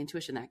about my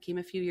intuition. That came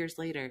a few years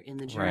later in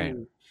the journey.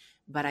 Right.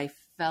 But I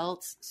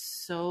felt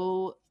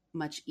so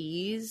much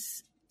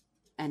ease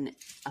and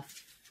a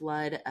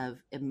flood of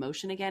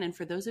emotion again. And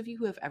for those of you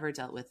who have ever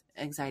dealt with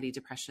anxiety,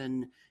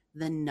 depression,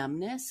 the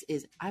numbness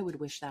is, I would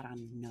wish that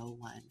on no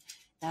one.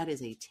 That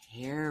is a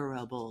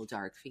terrible,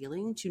 dark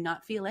feeling, to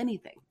not feel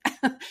anything.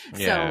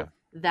 So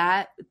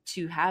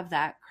to have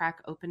that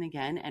crack open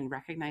again and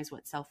recognize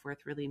what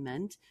self-worth really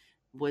meant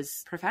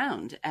was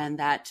profound. And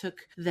that took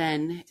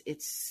then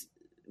its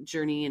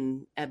journey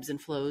and ebbs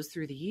and flows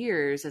through the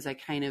years as I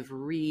kind of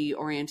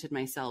reoriented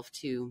myself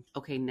to,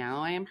 okay,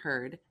 now I am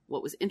heard.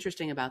 What was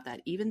interesting about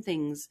that, even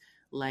things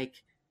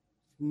like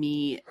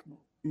me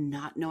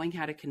not knowing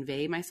how to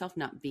convey myself,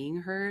 not being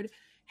heard,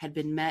 had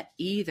been met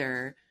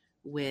either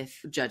with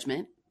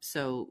judgment.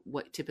 So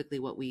what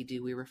we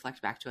do, we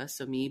reflect back to us.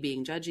 So me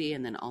being judgy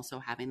and then also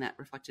having that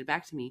reflected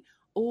back to me,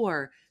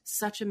 or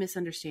such a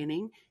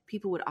misunderstanding.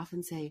 People would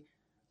often say,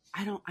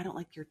 I don't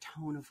like your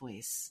tone of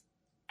voice.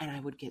 And I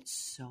would get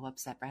so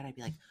upset, Brad. I'd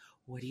be like,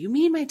 what do you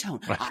mean my tone?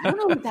 I don't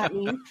know what that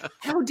means.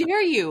 How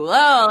dare you?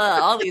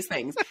 All these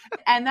things.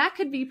 And that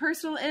could be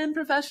personal and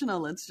professional,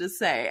 let's just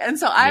say. And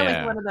so I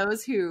was one of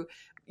those who,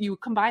 you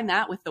combine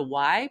that with the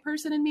why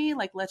person in me,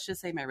 like, let's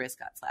just say my wrist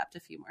got slapped a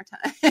few more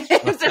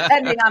times,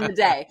 depending on the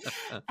day.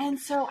 And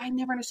so I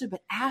never understood.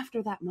 But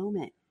after that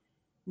moment,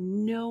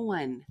 no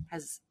one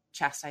has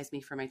chastised me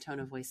for my tone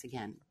of voice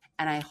again.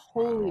 And I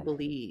wholly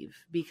believe,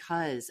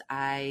 because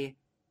I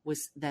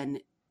was then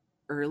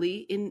early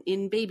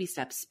in baby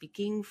steps,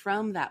 speaking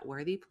from that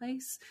worthy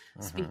place,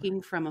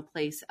 speaking from a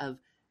place of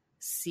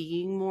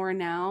seeing more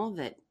now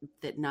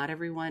that not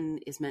everyone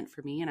is meant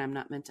for me, and I'm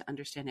not meant to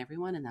understand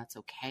everyone, and that's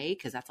okay,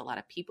 because that's a lot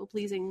of people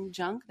pleasing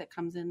junk that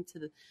comes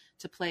into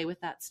to play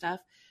with that stuff.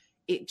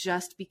 It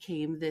just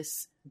became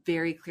this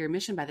very clear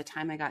mission by the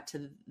time I got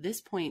to this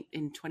point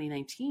in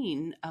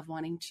 2019 of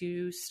wanting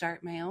to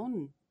start my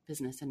own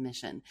business and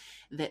mission,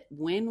 that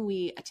when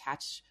we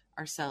attach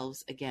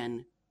ourselves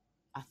again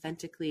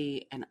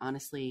authentically and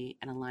honestly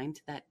and aligned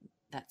to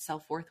that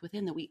self-worth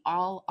within that we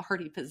all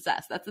already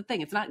possess. That's the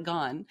thing. It's not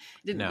gone.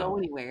 It didn't go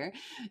anywhere.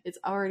 It's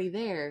already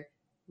there.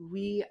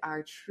 We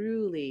are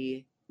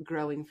truly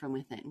growing from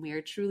within. We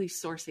are truly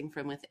sourcing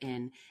from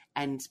within,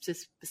 and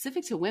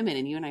specific to women.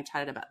 And you and I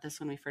chatted about this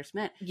when we first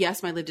met.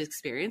 Yes, my lived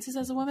experiences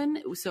as a woman.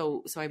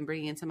 So I'm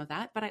bringing in some of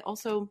that, but I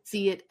also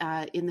see it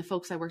in the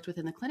folks I worked with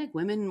in the clinic.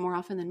 Women more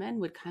often than men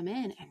would come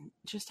in and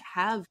just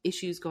have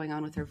issues going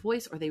on with their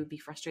voice, or they would be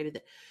frustrated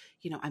that,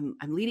 I'm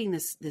leading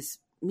this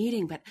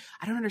meeting, but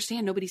I don't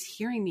understand. Nobody's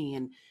hearing me.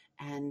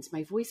 And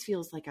my voice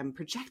feels like I'm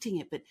projecting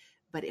it,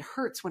 but it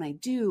hurts when I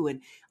do.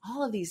 And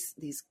all of these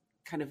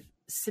kind of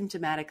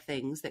symptomatic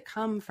things that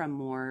come from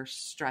more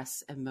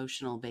stress,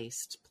 emotional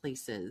based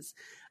places.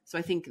 So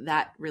I think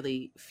that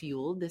really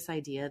fueled this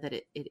idea that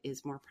it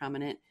is more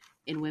prominent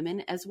in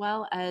women, as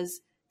well as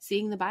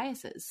seeing the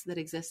biases that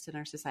exist in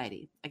our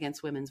society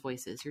against women's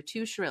voices. You're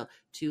too shrill,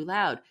 too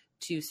loud,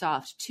 too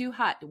soft, too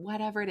hot,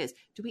 whatever it is.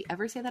 Do we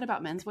ever say that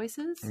about men's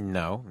voices?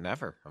 No,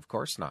 never. Of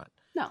course not.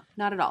 No,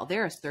 not at all.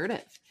 They're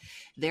assertive.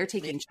 They're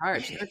taking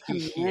charge. They're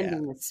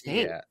commanding the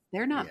space.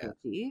 They're not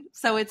bitchy.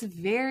 So it's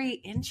very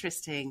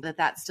interesting that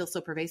that's still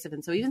so pervasive.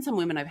 And so even some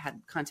women I've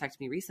had contact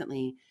me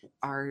recently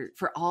are,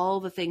 for all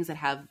the things that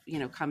have,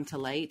 come to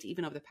light,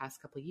 even over the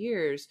past couple of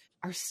years,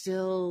 are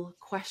still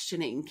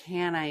questioning,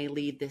 can I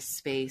lead this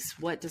space?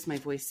 What does my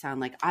voice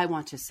sound like? I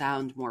want to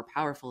sound more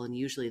powerful. And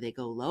usually they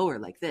go lower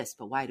like this.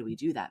 But why do we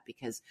do that?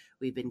 Because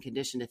we've been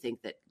conditioned to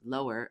think that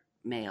lower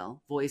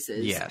male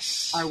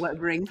voices are what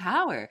bring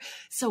power.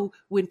 So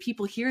when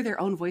people hear their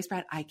own voice,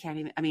 Brad,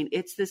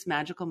 it's this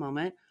magical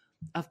moment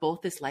of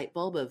both this light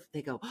bulb of,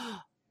 they go, oh,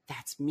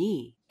 that's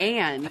me.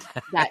 And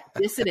that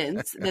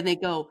dissonance, then they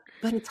go,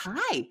 but it's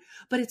high,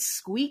 but it's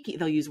squeaky.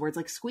 They'll use words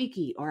like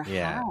squeaky or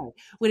high,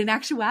 when in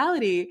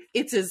actuality,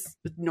 it's as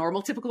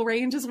normal, typical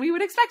range as we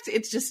would expect.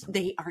 It's just,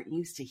 they aren't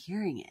used to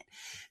hearing it.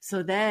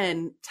 So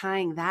then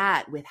tying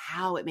that with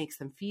how it makes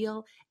them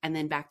feel, and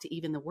then back to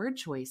even the word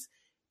choice,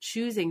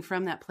 choosing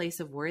from that place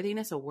of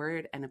worthiness, a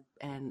word and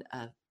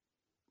a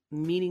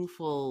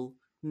meaningful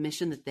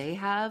mission that they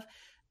have,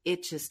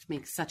 it just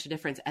makes such a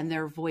difference. And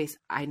their voice,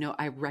 I know,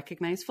 I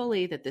recognize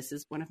fully that this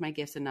is one of my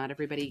gifts, and not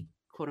everybody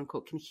quote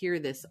unquote can hear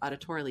this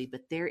auditorily,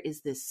 but there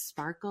is this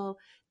sparkle,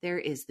 there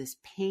is this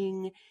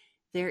ping,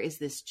 there is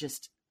this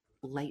just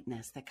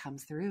lightness that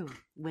comes through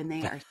when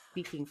they are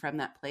speaking from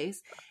that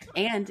place,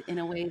 and in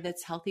a way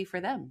that's healthy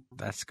for them.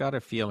 That's got to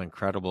feel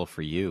incredible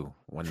for you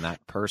when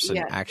that person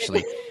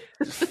actually,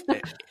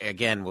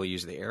 again, we'll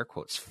use the air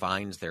quotes,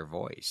 finds their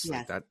voice.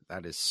 Yes. Like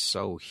that is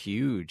so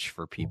huge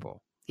for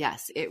people.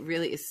 Yes, it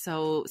really is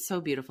so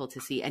beautiful to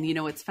see. And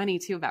it's funny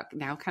too about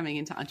now coming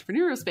into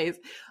entrepreneurial space,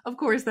 of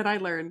course, that I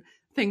learn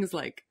things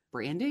like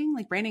branding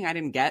I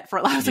didn't get for,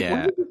 I was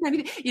like,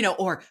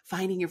 or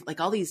finding your, like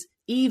all these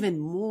even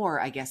more,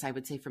 I guess I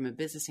would say from a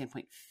business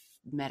standpoint,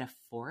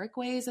 metaphoric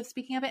ways of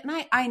speaking of it.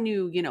 And I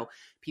knew,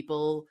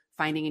 people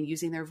finding and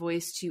using their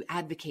voice to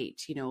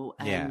advocate,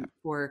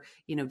 for,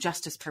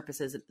 justice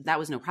purposes. That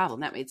was no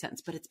problem. That made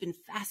sense. But it's been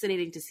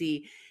fascinating to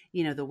see,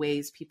 the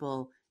ways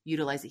people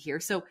utilize it here.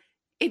 So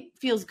it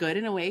feels good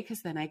in a way,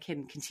 because then I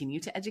can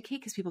continue to educate,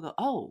 because people go,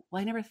 oh, well,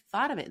 I never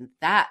thought of it in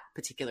that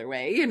particular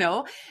way,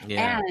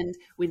 Yeah. And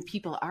when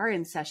people are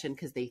in session,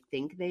 because they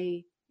think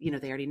they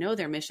already know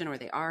their mission, or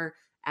they are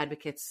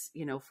advocates,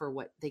 for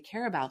what they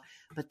care about,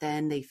 but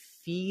then they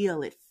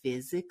feel it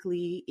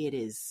physically, it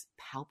is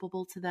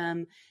palpable to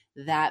them.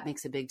 That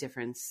makes a big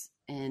difference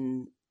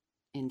in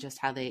just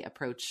how they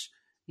approach,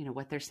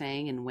 what they're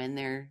saying and when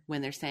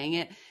they're saying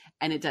it.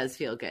 And it does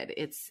feel good.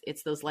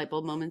 It's those light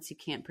bulb moments you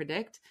can't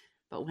predict,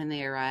 but when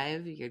they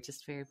arrive, you're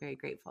just very, very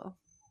grateful.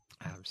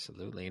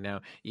 Absolutely.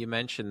 Now, you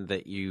mentioned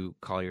that you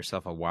call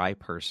yourself a why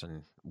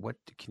person.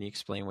 Can you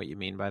explain what you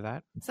mean by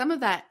that? Some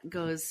of that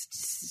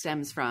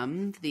stems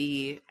from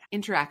the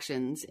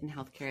interactions in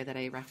healthcare that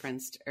I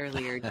referenced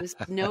earlier.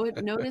 Just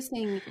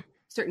noticing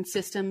certain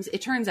systems.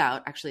 It turns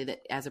out actually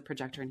that as a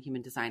projector in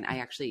human design,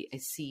 I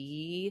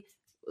see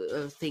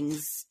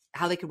things,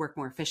 how they could work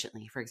more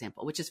efficiently, for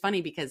example, which is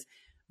funny because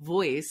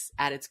voice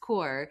at its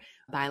core,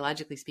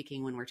 biologically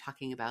speaking, when we're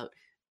talking about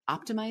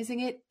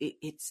optimizing it,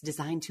 it's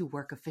designed to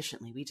work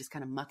efficiently. We just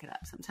kind of muck it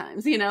up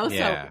sometimes,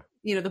 Yeah.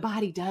 So, the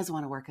body does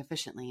want to work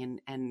efficiently,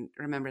 and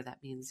remember that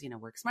means,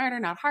 work smarter,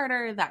 not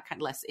harder, that kind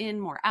of less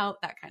in, more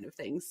out, that kind of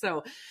thing.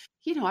 So,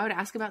 I would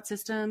ask about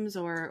systems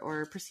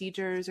or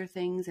procedures or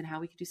things and how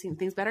we could do some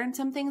things better. And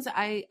some things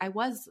I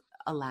was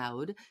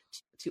allowed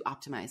to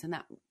optimize, and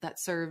that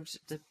served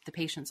the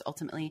patients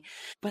ultimately.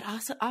 But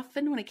also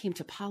often when it came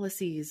to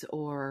policies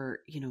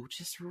or,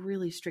 just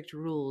really strict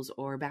rules,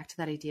 or back to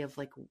that idea of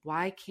like,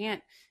 why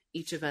can't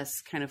each of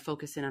us kind of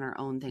focus in on our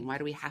own thing? Why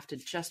do we have to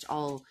just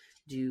all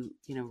do,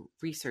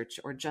 research,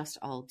 or just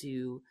all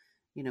do,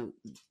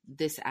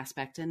 this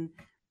aspect? And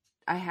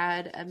I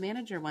had a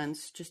manager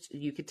once, just,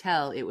 you could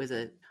tell it was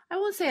I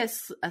won't say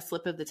a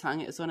slip of the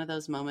tongue. It was one of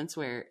those moments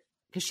where,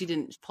 because she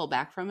didn't pull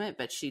back from it,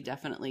 but she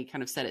definitely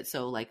kind of said it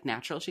so like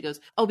natural. She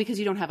goes, "Oh, because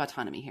you don't have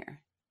autonomy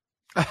here."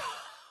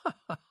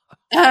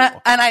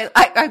 And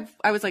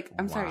I was like,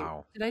 "I'm sorry,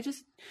 did I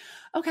just?"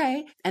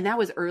 Okay. And that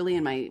was early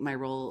in my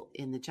role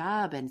in the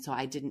job. And so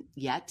I didn't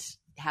yet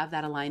have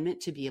that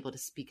alignment to be able to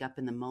speak up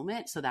in the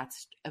moment. So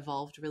that's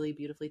evolved really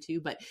beautifully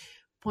too. But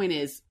point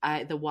is,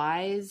 the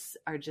whys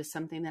are just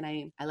something that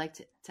I like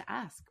to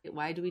ask.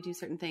 Why do we do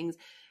certain things?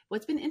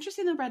 What's been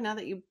interesting though, Brad, now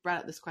that you brought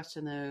up this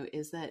question though,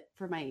 is that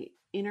for my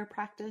inner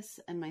practice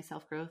and my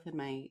self-growth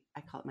and I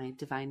call it my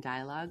divine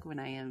dialogue, when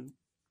I am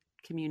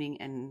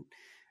communing and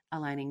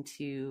aligning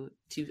to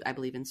I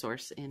believe in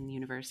source, in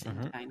universe,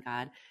 and divine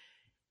God,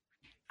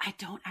 I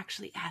don't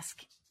actually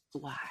ask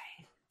why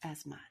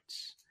as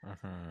much,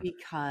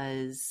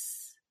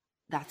 because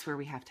that's where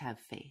we have to have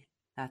faith.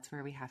 That's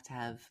where we have to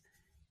have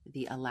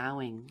the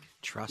allowing,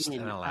 trust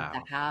and allow.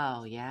 The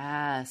how.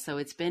 Yeah. So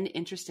it's been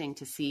interesting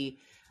to see.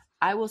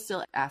 I will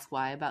still ask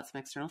why about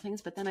some external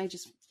things, but then I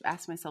just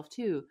ask myself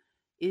too,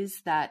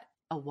 is that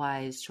a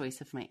wise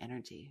choice of my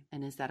energy?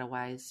 And is that a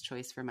wise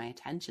choice for my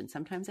attention?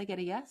 Sometimes I get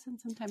a yes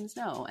and sometimes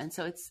no. And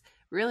so it's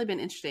really been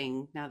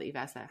interesting now that you've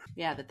asked that.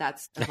 Yeah,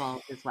 that's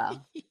evolved as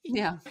well.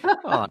 Yeah.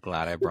 Well, I'm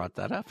glad I brought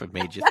that up. It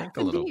made you think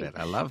a little bit.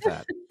 I love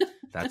that.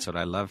 That's what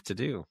I love to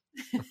do.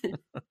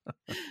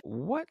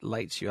 What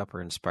lights you up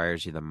or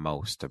inspires you the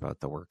most about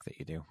the work that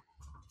you do?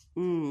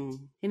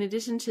 In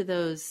addition to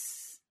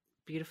those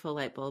beautiful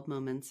light bulb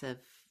moments of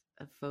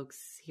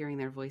folks hearing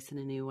their voice in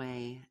a new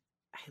way,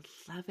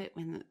 I love it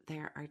when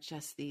there are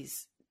just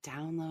these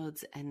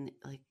downloads and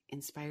like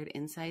inspired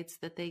insights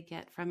that they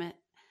get from it,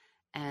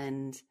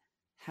 and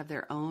have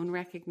their own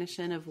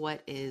recognition of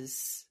what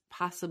is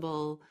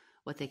possible,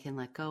 what they can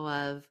let go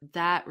of.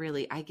 That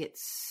really, I get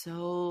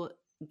so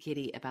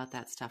giddy about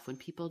that stuff when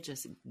people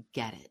just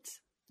get it,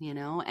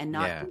 and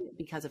not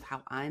because of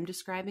how I'm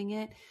describing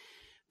it,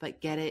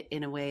 but get it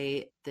in a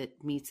way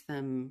that meets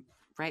them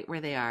right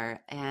where they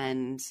are.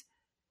 And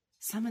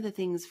some of the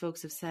things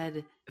folks have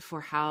said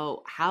for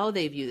how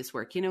they view this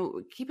work,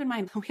 keep in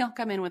mind, we all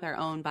come in with our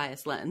own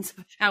biased lens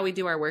of how we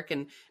do our work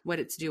and what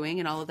it's doing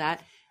and all of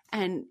that.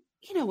 And,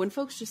 when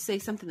folks just say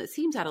something that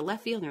seems out of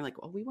left field and they're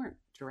like, well, we weren't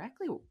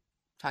directly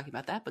talking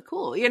about that, but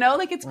cool,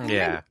 like it's cool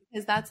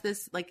because that's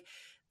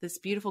this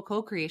beautiful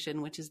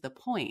co-creation, which is the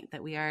point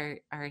that we are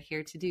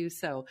here to do.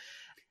 So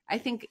I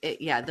think,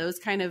 those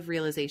kind of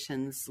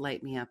realizations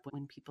light me up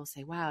when people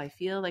say, wow, I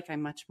feel like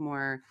I'm much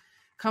more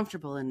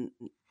comfortable in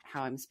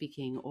how I'm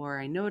speaking, or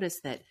I notice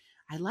that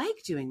I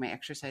like doing my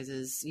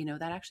exercises,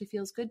 that actually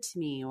feels good to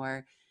me,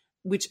 or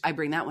which I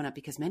bring that one up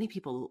because many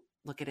people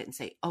look at it and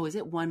say, oh, is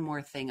it one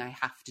more thing I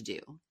have to do?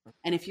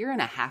 And if you're in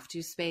a have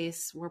to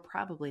space, we're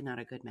probably not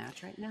a good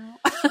match right now.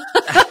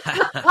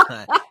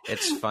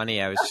 It's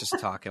funny. I was just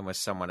talking with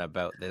someone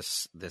about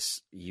this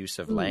use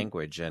of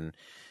language, and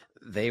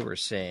they were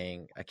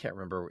saying, I can't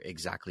remember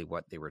exactly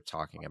what they were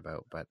talking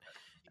about, but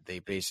they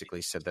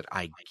basically said that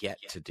I get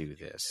to do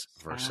this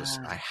versus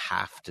I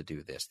have to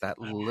do this. That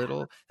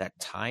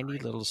tiny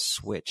little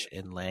switch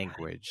in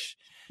language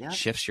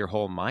shifts your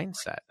whole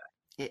mindset.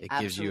 It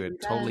gives you a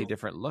totally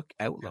different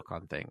outlook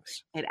on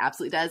things. It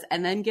absolutely does.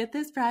 And then get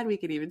this, Brad, we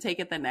could even take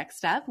it the next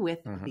step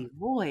with the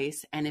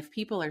voice. And if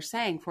people are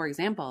saying, for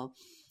example,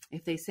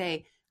 if they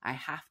say, I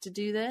have to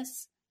do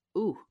this,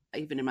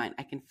 even in mine,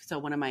 so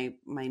one of my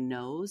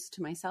no's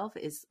to myself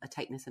is a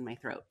tightness in my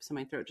throat. So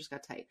my throat just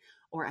got tight.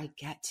 Or I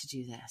get to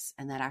do this.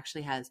 And that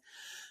actually has,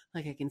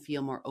 like, I can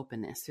feel more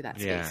openness through that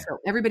space. Yeah. So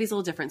everybody's a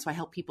little different. So I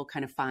help people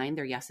kind of find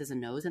their yeses and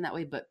nos in that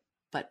way. But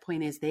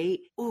point is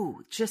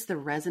just the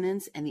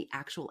resonance and the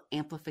actual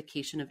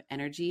amplification of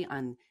energy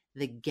on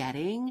the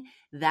getting,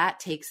 that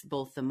takes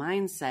both the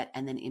mindset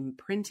and then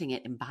imprinting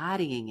it,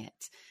 embodying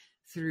it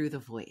through the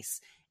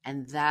voice.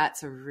 And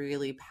that's a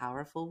really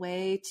powerful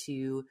way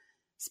to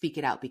speak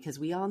it out, because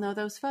we all know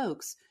those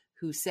folks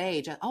who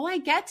say, I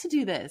get to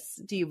do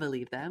this. Do you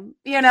believe them?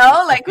 Is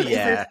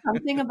there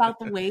something about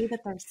the way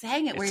that they're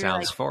saying it where it you're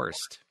sounds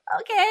forced?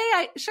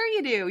 Okay, sure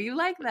you do. You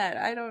like that.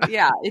 I don't.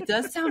 Yeah, it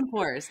does sound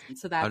forced.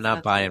 So I'm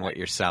not buying what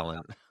you're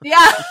selling.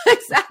 Yeah,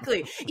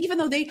 exactly. Even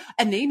though they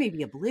may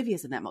be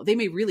oblivious in that moment. They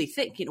may really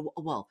think,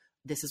 well,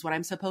 this is what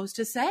I'm supposed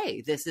to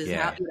say. This is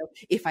how,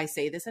 if I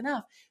say this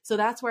enough. So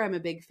that's where I'm a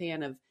big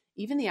fan of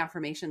even the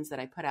affirmations that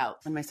I put out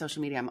on my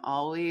social media. I'm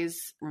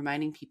always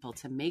reminding people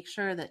to make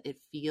sure that it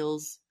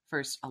feels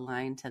first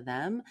aligned to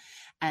them,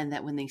 and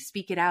that when they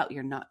speak it out,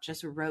 you're not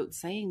just rote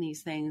saying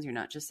these things. You're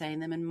not just saying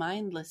them in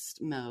mindless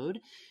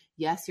mode.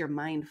 Yes, you're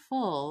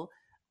mindful,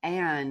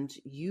 and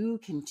you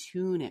can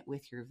tune it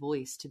with your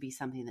voice to be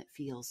something that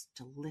feels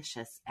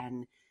delicious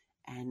and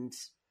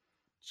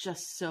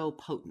just so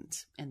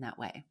potent in that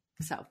way.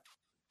 So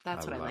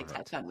that's what I like to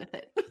have fun with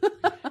it.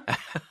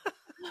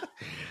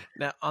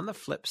 Now, on the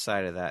flip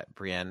side of that,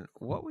 Brienne,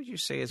 what would you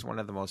say is one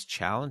of the most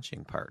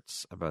challenging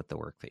parts about the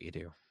work that you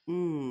do?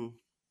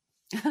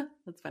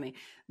 That's funny.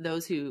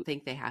 Those who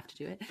think they have to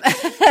do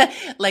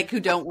it, like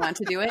who don't want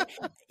to do it,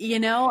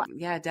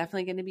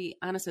 definitely going to be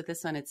honest with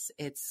this one.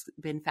 It's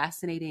been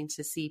fascinating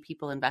to see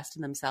people invest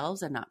in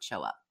themselves and not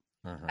show up.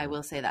 I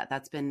will say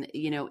that's been,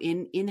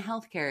 in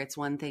healthcare, it's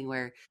one thing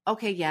where,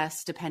 okay,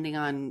 yes, depending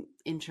on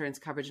insurance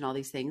coverage and all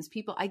these things,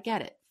 I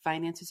get it.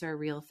 Finances are a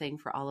real thing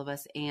for all of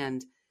us,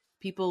 and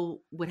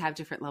people would have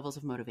different levels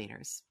of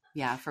motivators.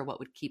 Yeah, for what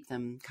would keep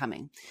them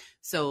coming.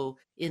 So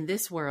in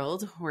this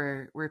world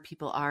where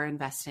people are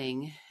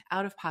investing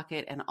out of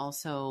pocket and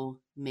also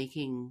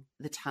making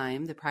the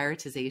time, the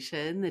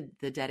prioritization,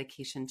 the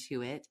dedication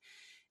to it,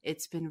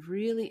 it's been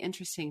really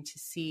interesting to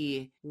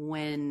see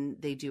when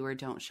they do or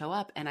don't show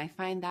up. And I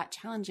find that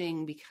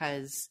challenging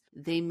because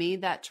they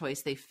made that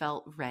choice. They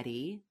felt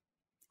ready,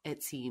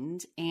 it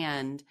seemed,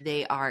 and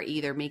they are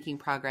either making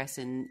progress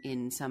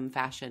in some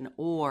fashion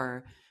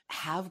or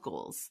have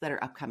goals that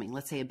are upcoming.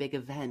 Let's say a big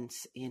event,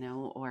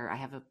 or I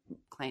have a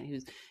client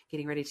who's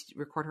getting ready to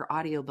record her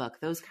audiobook,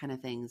 those kind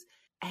of things.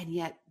 And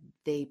yet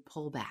they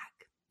pull back.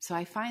 So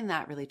I find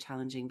that really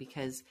challenging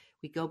because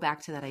we go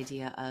back to that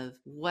idea of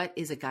what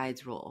is a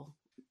guide's role?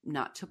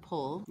 Not to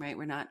pull, right?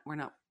 We're not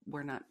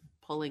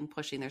pulling,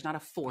 pushing. There's not a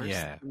force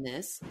in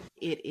this.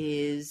 It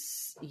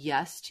is,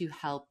 yes, to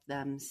help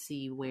them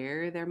see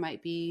where there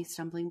might be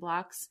stumbling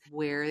blocks,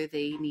 where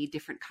they need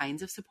different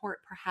kinds of support,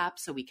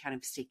 perhaps. So we kind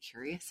of stay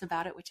curious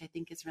about it, which I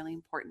think is really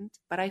important.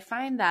 But I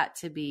find that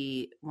to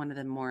be one of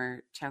the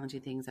more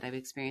challenging things that I've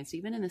experienced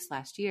even in this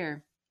last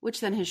year, which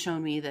then has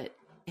shown me that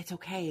it's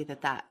okay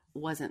that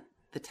wasn't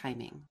the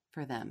timing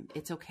for them.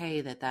 It's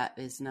okay that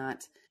is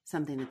not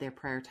something that they're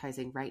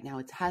prioritizing right now.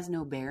 It has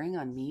no bearing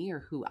on me or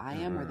who I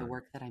am or the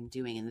work that I'm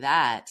doing. And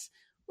that,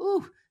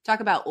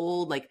 talk about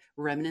old, like,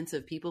 remnants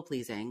of people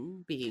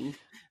pleasing being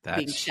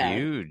shed.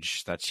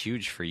 Huge. That's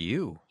huge for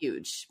you.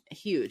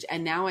 Huge.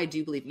 And now I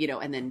do believe,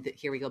 and then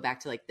here we go back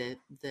to like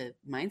the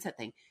mindset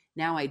thing.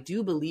 Now I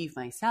do believe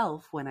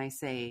myself when I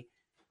say,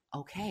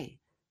 okay,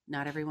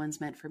 not everyone's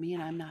meant for me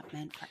and I'm not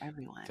meant for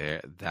everyone.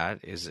 That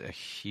is a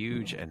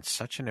huge and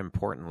such an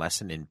important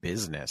lesson in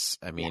business.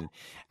 I mean,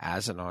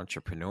 as an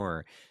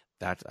entrepreneur,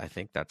 I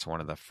think that's one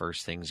of the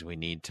first things we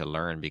need to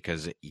learn,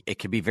 because it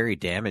can be very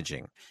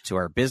damaging to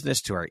our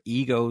business, to our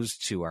egos,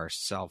 to our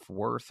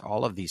self-worth,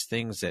 all of these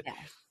things that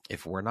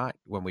if we're not,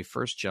 when we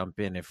first jump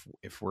in,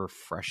 if we're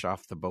fresh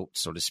off the boat,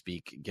 so to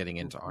speak, getting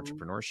into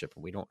entrepreneurship,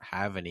 and we don't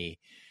have any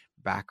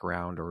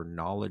background or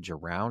knowledge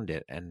around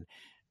it, and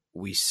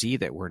we see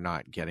that we're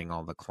not getting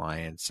all the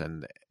clients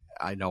and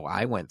I know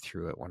I went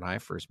through it when I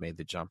first made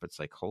the jump. It's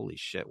like, holy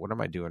shit, what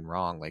am I doing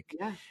wrong? Like,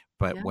 Yeah.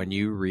 but Yeah. when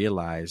you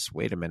realize,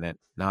 wait a minute,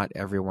 not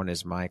everyone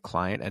is my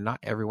client and not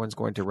everyone's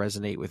going to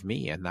resonate with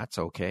me, and that's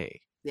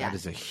okay. Yeah. That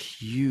is a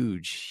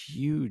huge,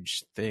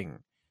 huge thing,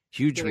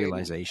 huge Very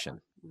realization.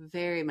 much so.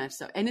 Very much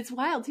so. And it's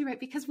wild too, right?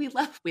 Because we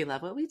love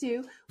what we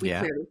do. We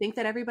clearly think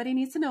that everybody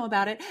needs to know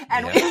about it.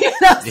 And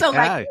so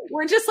like,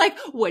 we're just like,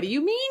 what do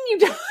you mean you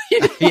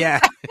don't? Yeah.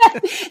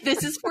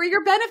 This is for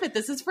your benefit.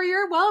 This is for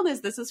your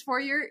wellness. This is for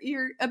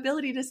your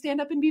ability to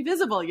stand up and be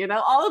visible,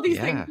 all of these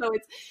things. So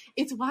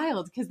it's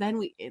wild because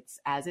then it's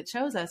as it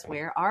shows us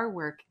where our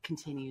work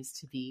continues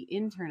to be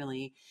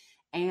internally.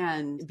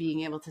 And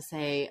being able to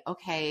say,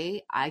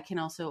 okay, I can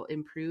also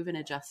improve and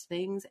adjust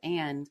things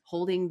and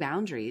holding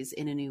boundaries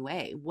in a new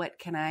way. What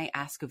can I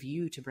ask of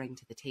you to bring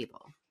to the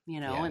table?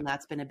 And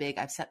that's been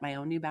I've set my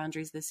own new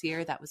boundaries this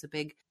year. That was a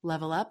big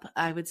level up,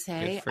 I would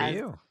say. Good for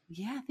you.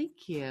 Yeah,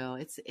 thank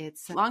you.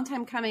 It's a long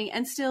time coming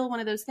and still one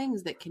of those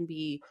things that can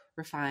be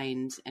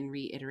refined and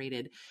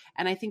reiterated.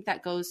 And I think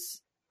that goes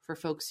for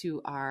folks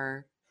who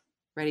are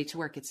ready to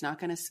work. It's not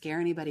going to scare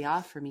anybody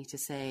off for me to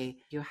say,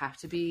 you have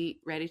to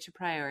be ready to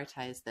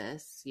prioritize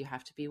this. You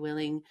have to be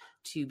willing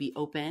to be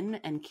open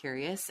and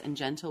curious and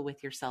gentle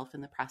with yourself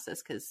in the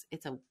process because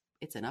it's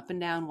an up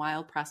and down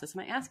wild process.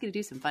 And I ask you to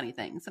do some funny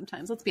things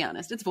sometimes. Let's be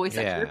honest. It's voice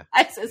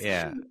exercises.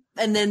 Yeah.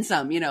 And then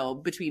some,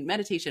 between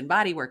meditation,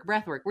 body work,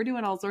 breath work, we're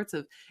doing all sorts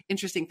of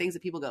interesting things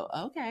that people go,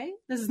 okay,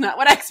 this is not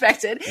what I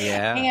expected.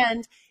 Yeah.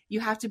 And you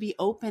have to be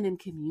open and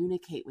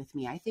communicate with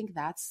me. I think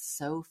that's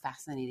so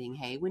fascinating.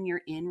 Hey, when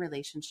you're in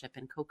relationship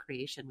and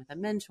co-creation with a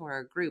mentor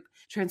or group,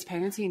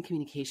 transparency and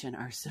communication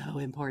are so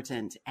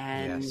important.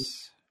 And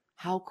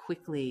how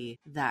quickly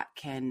that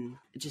can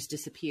just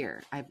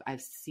disappear.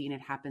 I've seen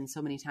it happen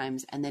so many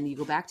times. And then you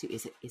go back to,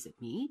 is it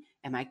me?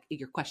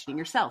 You're questioning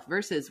yourself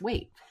versus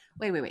wait.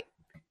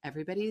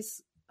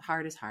 Everybody's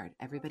heart is hard.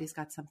 Everybody's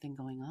got something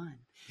going on.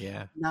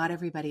 Yeah. Not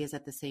everybody is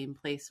at the same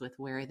place with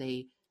where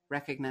they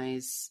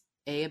recognize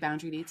a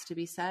boundary needs to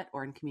be set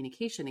or in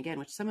communication again,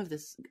 which some of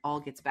this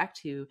all gets back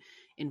to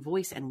in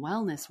voice and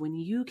wellness. When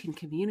you can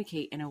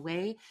communicate in a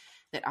way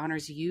that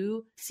honors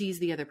you, sees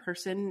the other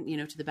person,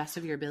 to the best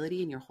of your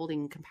ability, and you're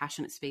holding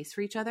compassionate space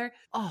for each other.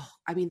 Oh,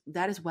 I mean,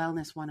 that is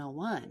wellness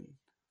 101.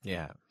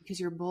 Yeah. Because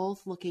you're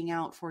both looking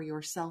out for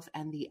yourself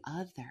and the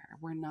other.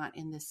 We're not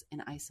in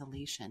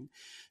isolation.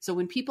 So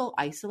when people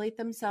isolate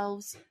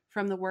themselves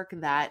from the work,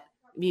 that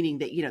meaning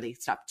that, they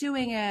stop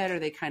doing it or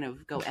they kind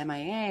of go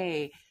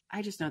MIA,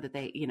 I just know that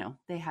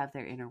they have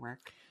their inner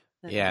work.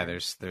 Yeah,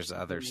 there's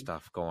other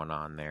stuff going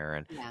on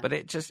there. But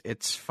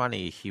it's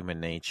funny,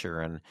 human nature.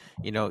 And,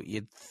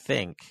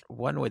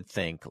 one would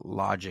think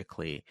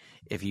logically,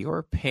 if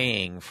you're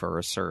paying for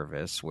a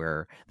service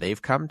where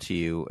they've come to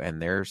you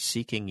and they're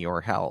seeking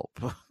your help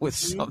with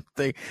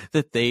something,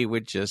 that they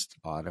would just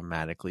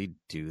automatically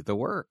do the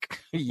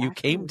work. Exactly. You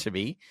came to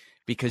me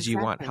because you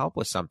want help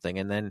with something.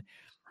 And then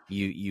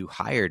you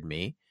hired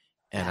me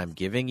and I'm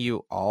giving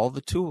you all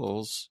the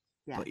tools.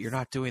 Yes. But you're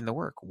not doing the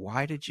work.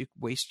 Why did you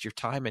waste your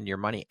time and your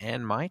money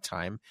and my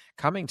time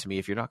coming to me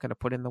if you're not going to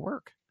put in the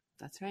work?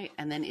 That's right.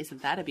 And then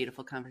isn't that a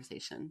beautiful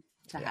conversation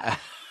to have?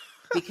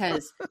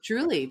 Because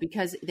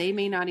they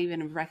may not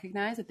even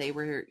recognize that they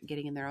were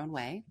getting in their own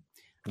way.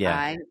 Yeah.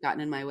 I've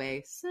gotten in my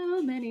way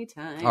so many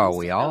times. Oh,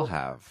 we all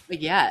have.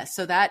 Yeah.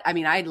 So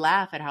I'd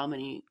laugh at how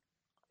many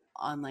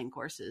online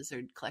courses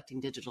are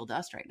collecting digital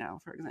dust right now,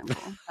 for example,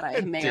 that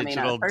I may or may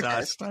not purchase. Digital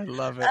dust. I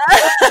love it.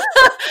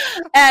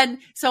 And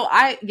so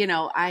I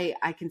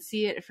can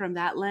see it from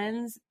that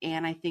lens.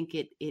 And I think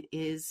it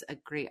is a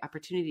great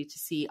opportunity to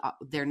see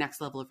their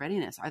next level of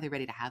readiness. Are they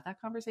ready to have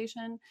that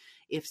conversation?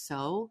 If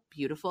so,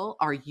 beautiful.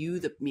 Are you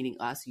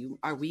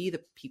are we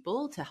the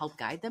people to help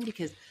guide them?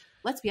 Because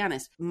let's be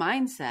honest,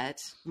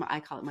 mindset, I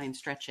call it mind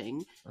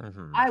stretching.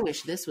 Mm-hmm. I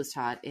wish this was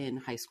taught in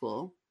high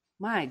school.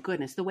 My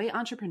goodness, the way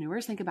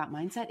entrepreneurs think about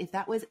mindset, if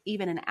that was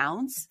even an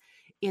ounce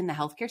in the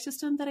healthcare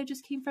system that I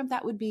just came from,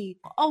 that would be,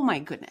 oh my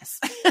goodness,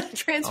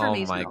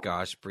 transformational. Oh my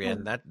gosh,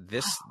 Brienne,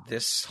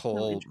 this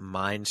whole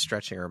mind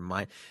stretching or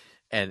mind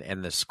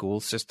and the school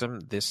system,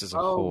 this is a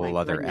whole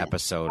other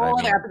episode.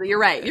 You're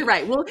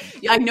right. Well,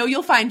 I know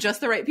you'll find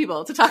just the right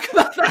people to talk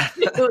about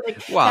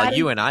that. Well,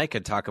 you and I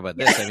could talk about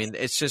this. I mean,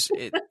 it's just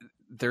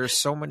there's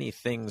so many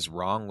things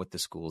wrong with the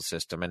school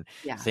system and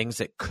things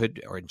that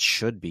could or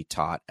should be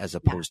taught as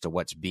opposed to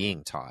what's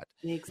being taught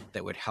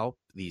that would help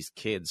these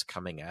kids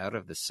coming out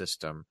of the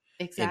system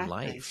in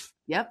life.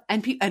 Yep.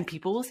 And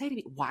people will say to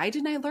me, why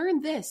didn't I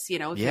learn this? If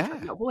you're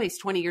talking about voice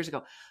 20 years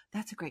ago,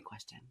 that's a great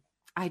question.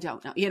 I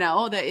don't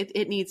know, that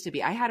it needs to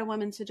be. I had a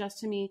woman suggest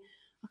to me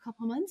a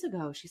couple months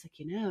ago, she's like,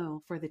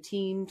 for the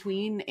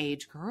tween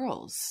age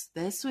girls,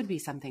 this would be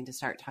something to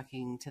start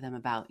talking to them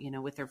about,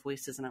 with their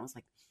voices. And I was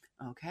like,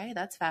 okay,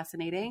 that's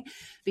fascinating,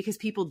 because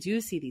people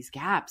do see these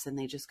gaps and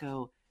they just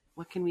go,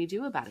 what can we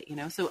do about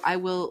it? So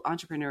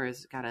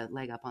entrepreneurs got a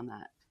leg up on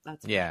that.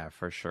 That's Yeah,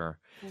 for sure.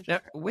 for Now,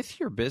 sure. with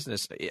your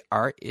business,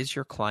 is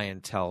your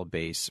clientele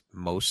base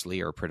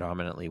mostly or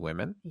predominantly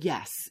women?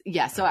 Yes.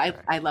 Yeah. So Okay.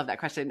 I love that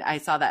question. I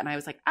saw that and I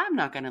was like, I'm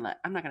not going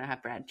to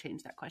have Brad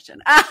change that question.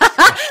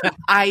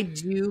 I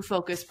do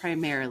focus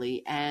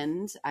primarily,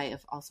 and I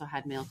have also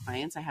had male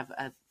clients. I have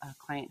a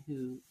client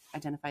who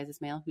identifies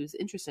as male who's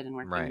interested in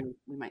working. Right.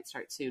 We might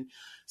start soon.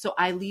 So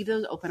I leave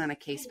those open on a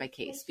case by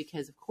case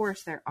because of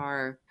course there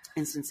are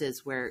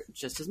instances where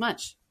just as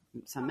much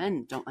some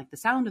men don't like the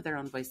sound of their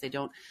own voice. They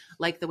don't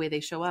like the way they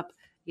show up,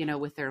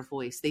 with their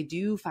voice. They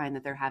do find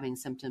that they're having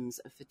symptoms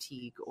of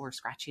fatigue or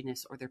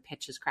scratchiness or their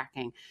pitch is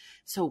cracking.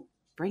 So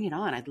bring it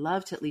on. I'd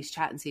love to at least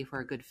chat and see if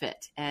we're a good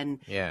fit. And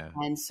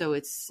so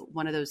it's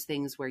one of those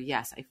things where,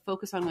 yes, I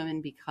focus on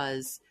women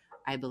because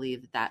I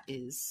believe that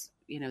is,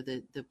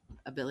 the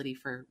ability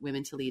for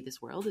women to lead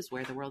this world is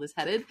where the world is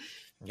headed.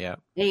 Yeah.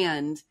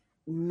 And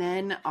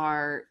men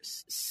are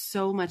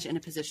so much in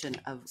a position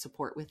of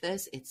support with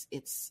this.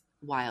 It's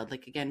wild.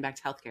 Like, again, back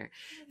to healthcare,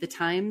 the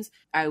times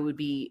I would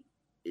be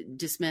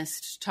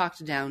dismissed,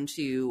 talked down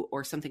to,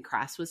 or something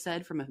crass was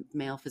said from a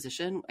male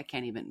physician, I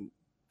can't even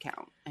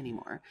count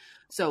anymore.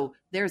 So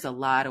there's a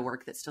lot of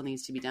work that still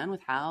needs to be done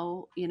with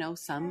how,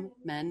 some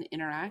men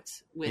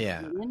interact with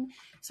women.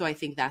 So I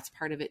think that's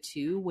part of it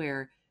too,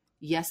 where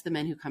yes, the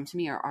men who come to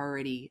me are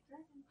already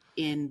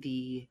in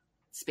the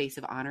space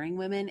of honoring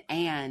women.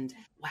 And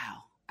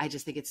wow, I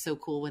just think it's so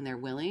cool when they're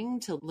willing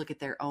to look at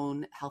their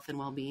own health and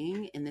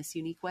well-being in this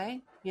unique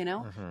way,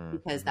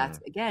 because that's,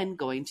 again,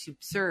 going to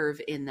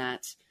serve in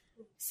that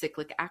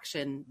cyclic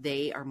action.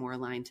 They are more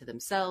aligned to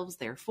themselves.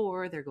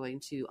 Therefore, they're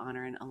going to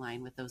honor and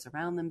align with those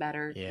around them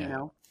better,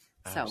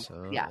 So,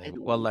 absolutely. yeah.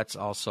 Well, let's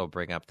also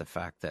bring up the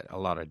fact that a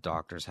lot of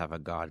doctors have a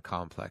God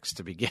complex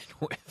to begin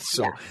with.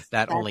 So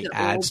that only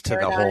adds to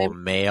the whole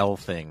male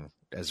thing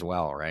as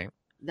well, right?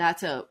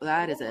 That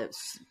is a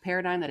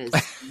paradigm that is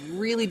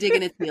really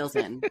digging its heels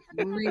in,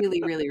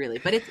 really, really, really.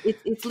 But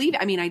it's leaving.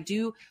 I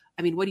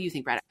mean, what do you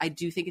think, Brad? I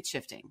do think it's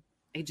shifting.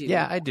 I do.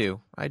 Yeah, I do.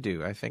 I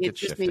think it's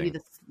just shifting. Maybe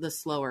the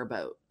slower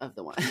boat of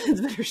the ones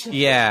that are shifting.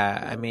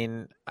 Yeah, I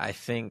mean, I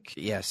think,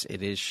 yes,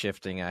 it is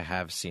shifting. I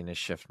have seen a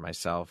shift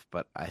myself,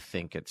 but I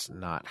think it's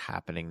not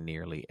happening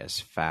nearly as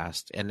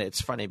fast. And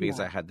it's funny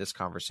because I had this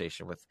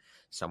conversation with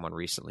someone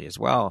recently as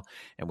well,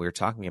 and we were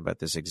talking about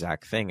this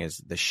exact thing, is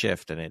the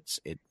shift, and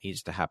it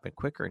needs to happen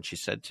quicker. And she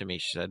said to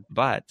me,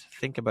 but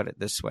think about it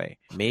this way.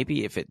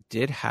 Maybe if it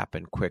did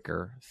happen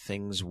quicker,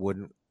 things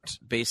wouldn't.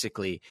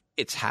 Basically,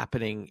 it's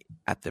happening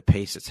at the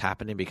pace it's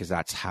happening because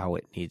that's how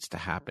it needs to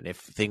happen. If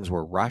things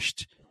were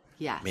rushed,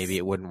 maybe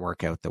it wouldn't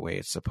work out the way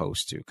it's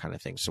supposed to, kind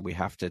of thing. So we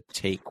have to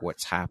take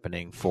what's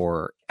happening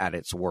at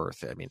its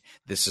worth. I mean,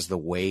 this is the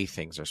way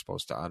things are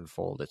supposed to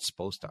unfold. It's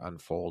supposed to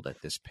unfold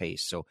at this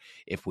pace. So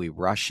if we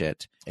rush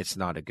it, it's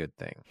not a good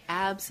thing.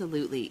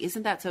 Absolutely.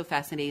 Isn't that so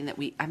fascinating that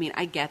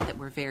I get that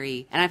we're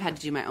and I've had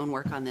to do my own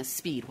work on this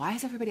speed. Why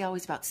is everybody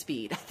always about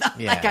speed?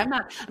 Like I'm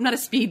not a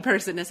speed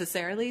person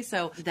necessarily.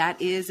 So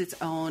that is its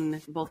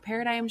own both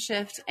paradigm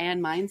shift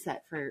and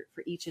mindset for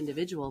each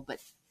individual. But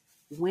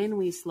when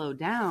we slow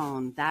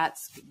down,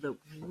 that's the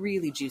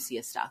really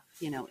juiciest stuff,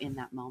 in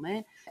that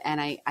moment. And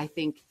I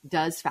think,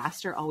 does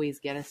faster always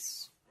get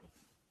us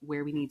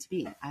where we need to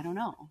be? I don't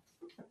know.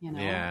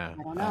 Yeah.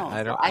 I don't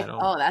know. I don't.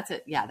 Oh, that's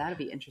it. Yeah, that'd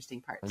be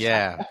interesting part.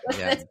 Yeah,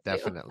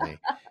 definitely.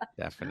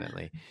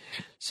 Definitely.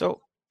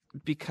 So,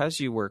 because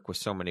you work with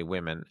so many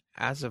women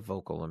as a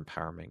vocal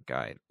empowerment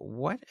guide,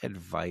 what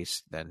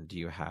advice then do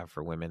you have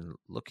for women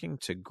looking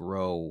to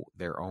grow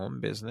their own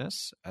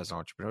business as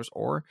entrepreneurs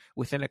or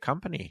within a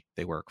company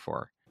they work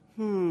for?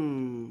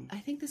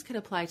 I think this could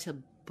apply to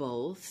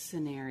both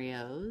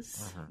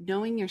scenarios.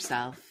 Knowing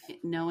yourself,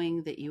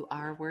 knowing that you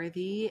are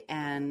worthy,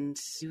 and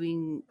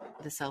doing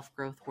the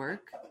self-growth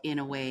work in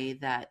a way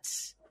that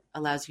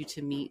allows you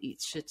to meet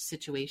each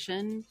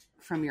situation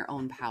from your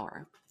own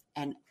power.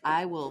 And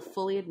I will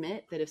fully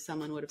admit that if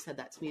someone would have said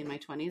that to me in my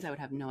 20s, I would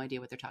have no idea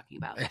what they're talking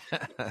about.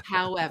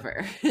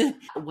 However,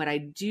 what I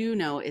do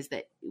know is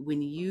that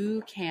when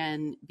you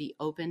can be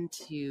open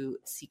to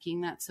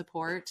seeking that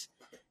support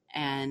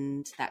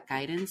and that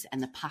guidance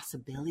and the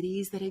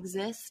possibilities that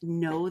exist,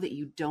 know that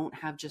you don't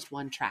have just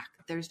one track.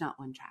 There's not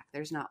one track.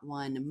 There's not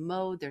one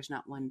mode. There's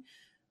not one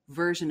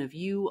version of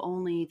you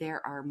only.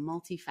 There are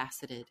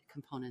multifaceted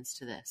components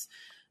to this.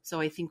 So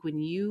I think when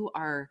you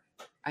are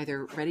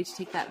either ready to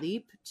take that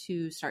leap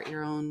to start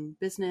your own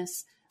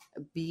business,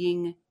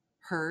 being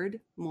heard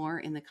more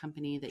in the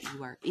company that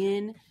you are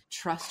in,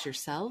 trust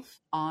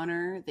yourself,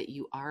 honor that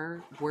you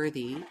are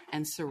worthy,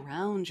 and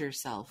surround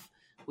yourself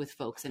with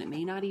folks. And it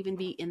may not even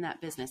be in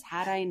that business.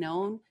 Had I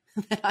known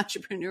that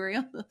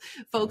entrepreneurial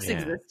folks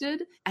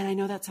existed, and I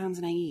know that sounds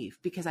naive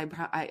because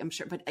I'm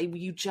sure, but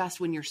you just,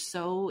 when you're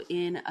so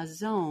in a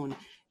zone,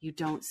 you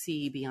don't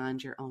see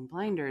beyond your own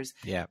blinders.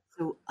 Yeah.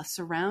 So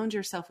surround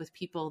yourself with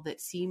people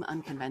that seem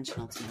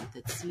unconventional to you,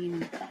 that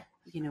seem,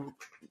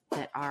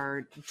 that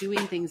are doing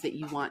things that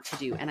you want to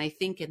do. And I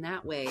think in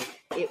that way,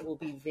 it will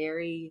be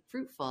very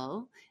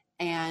fruitful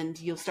and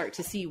you'll start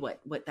to see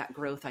what that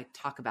growth I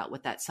talk about,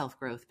 what that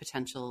self-growth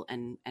potential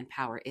and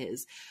power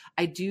is.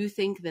 I do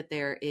think that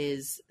there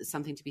is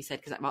something to be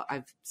said, because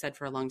I've said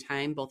for a long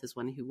time, both as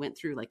one who went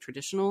through like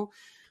traditional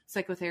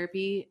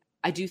psychotherapy,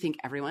 I do think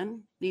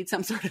everyone needs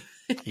some sort of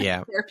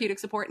therapeutic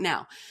support.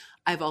 Now,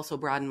 I've also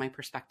broadened my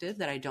perspective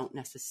that I don't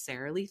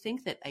necessarily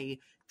think that a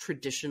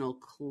traditional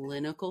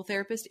clinical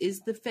therapist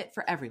is the fit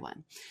for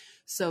everyone.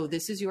 So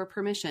this is your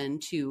permission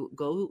to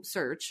go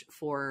search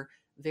for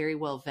very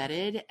well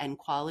vetted and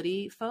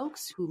quality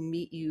folks who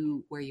meet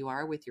you where you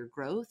are with your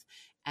growth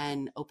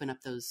and open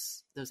up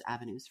those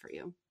avenues for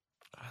you.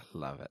 I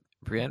love it.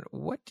 Brienne,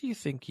 what do you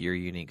think your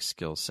unique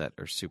skill set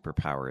or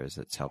superpower is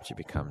that's helped you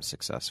become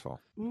successful?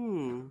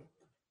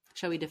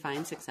 Shall we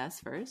define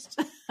success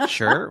first?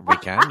 Sure, we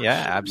can.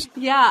 Yeah,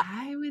 absolutely. Yeah,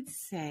 I would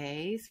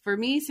say for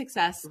me,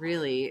 success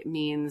really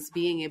means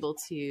being able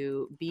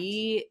to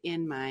be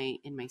in my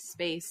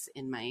space,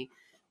 in my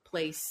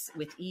place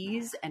with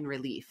ease and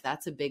relief.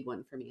 That's a big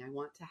one for me. I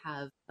want to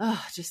have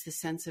just the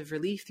sense of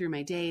relief through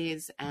my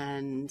days,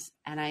 and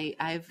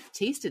I've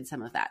tasted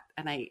some of that,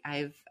 and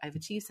I've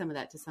achieved some of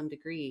that to some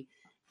degree,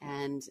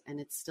 and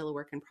it's still a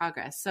work in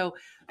progress. So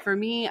for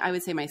me, I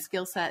would say my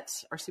skill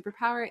set or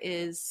superpower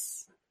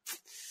is,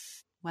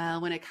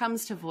 well, when it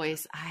comes to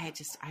voice, I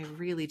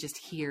really just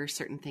hear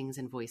certain things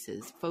in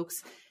voices.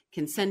 Folks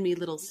can send me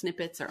little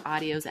snippets or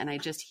audios, and I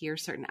just hear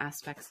certain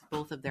aspects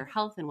both of their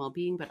health and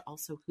well-being, but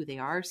also who they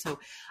are. So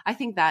I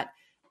think that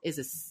is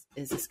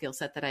a skill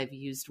set that I've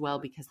used well,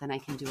 because then I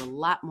can do a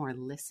lot more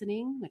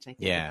listening, which I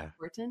think is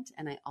important.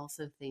 And I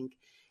also think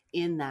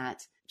in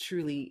that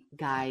truly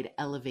guide,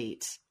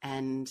 elevate,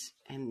 and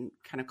kind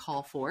of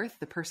call forth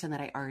the person that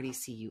I already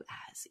see you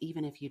as,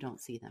 even if you don't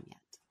see them yet.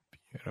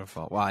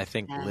 Beautiful. Well, I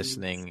think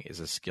listening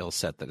is a skill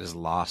set that is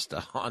lost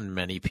on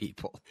many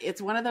people.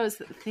 It's one of those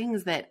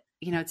things that,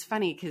 it's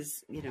funny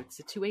because, it's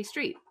a two-way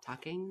street,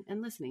 talking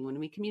and listening. When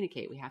we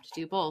communicate, we have to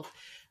do both.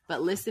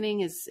 But listening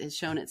has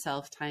shown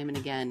itself time and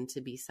again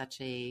to be such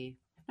a,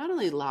 not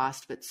only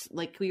lost, but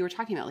like we were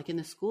talking about, like in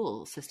the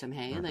school system,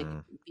 hey, like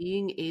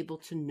being able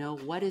to know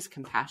what is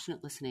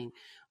compassionate listening,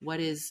 what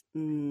is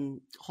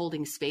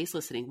holding space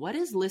listening, what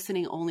is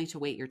listening only to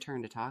wait your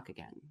turn to talk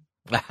again.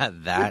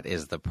 That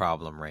is the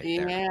problem right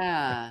there.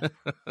 Yeah.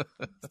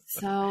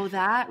 So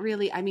that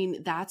really,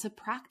 that's a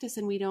practice,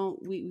 and we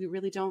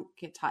really don't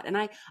get taught. And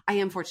I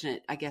am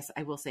fortunate, I guess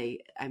I will say,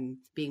 I'm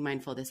being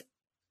mindful of this.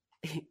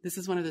 This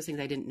is one of those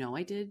things I didn't know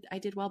I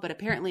did well, but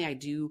apparently I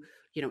do,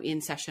 in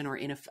session or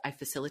I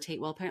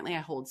facilitate well. Apparently I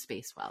hold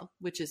space well,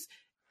 which is,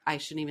 I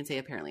shouldn't even say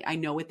apparently. I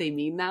know what they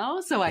mean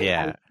now. So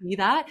I see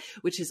that,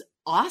 which is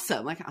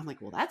awesome. Like, I'm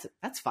like, well,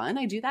 that's fun.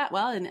 I do that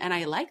well. And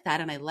I like that.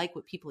 And I like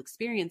what people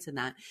experience in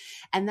that.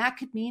 And that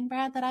could mean,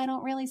 Brad, that I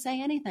don't really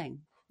say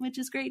anything, which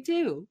is great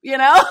too.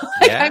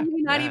 I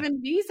may not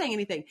even be saying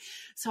anything.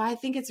 So I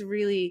think it's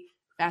really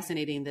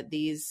fascinating that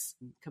these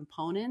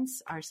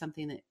components are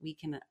something that we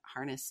can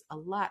harness a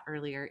lot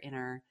earlier in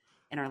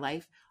our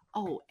life.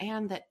 Oh,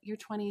 and that your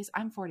 20s,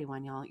 I'm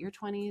 41, y'all. Your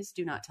 20s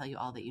do not tell you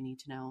all that you need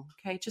to know.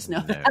 Okay. Just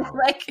know that.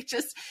 Like,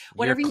 just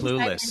whatever you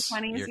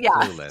decide in your 20s. You're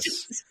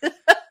clueless.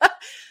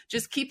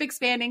 Just keep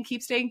expanding,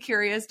 keep staying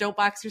curious. Don't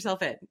box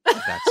yourself in.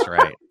 That's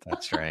right.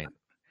 That's right.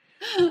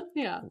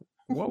 Yeah.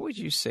 What would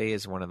you say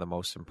is one of the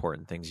most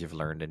important things you've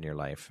learned in your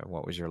life? And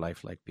what was your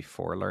life like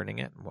before learning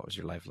it? And what was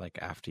your life like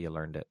after you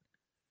learned it?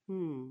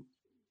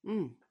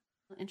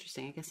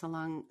 Interesting. I guess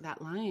along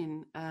that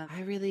line,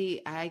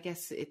 I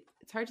guess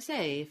it's hard to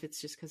say if it's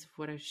just because of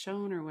what I've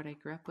shown or what I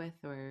grew up with,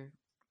 or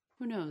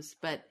who knows.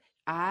 But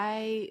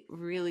I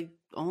really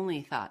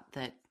only thought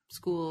that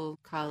school,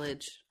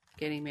 college,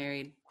 getting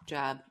married,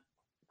 job,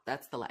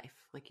 that's the life.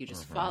 Like, you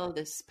just follow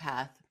this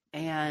path.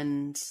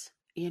 And,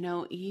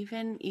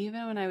 even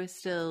when I was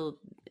still,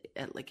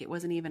 like, it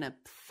wasn't even a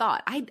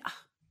thought.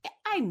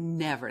 I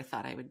never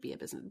thought I would be a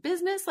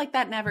business. Like,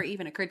 that never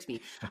even occurred to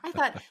me. I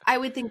thought I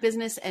would think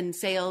business and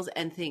sales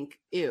and think,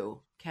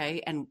 ew.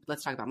 Okay. And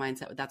let's talk about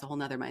mindset. That's a whole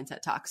nother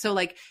mindset talk. So,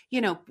 like,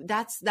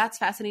 that's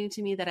fascinating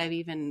to me that I've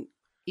even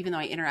though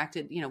I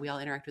interacted, we all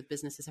interact with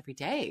businesses every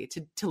day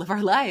to live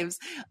our lives,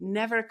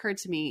 never occurred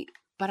to me.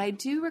 But I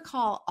do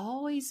recall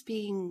always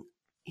being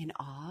in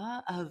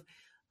awe of,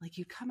 like,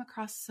 you come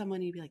across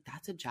someone, you'd be like,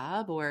 that's a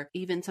job. Or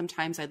even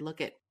sometimes I'd look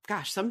at,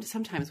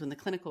 sometimes when the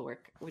clinical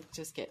work would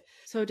just get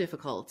so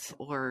difficult,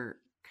 or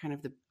kind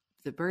of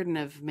the burden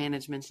of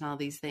management and all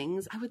these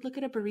things, I would look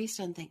at a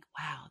barista and think,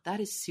 wow, that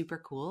is super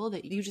cool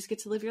that you just get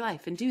to live your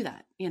life and do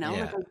that.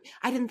 Like,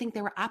 I didn't think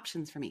there were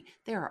options for me.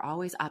 There are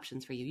always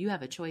options for you. You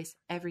have a choice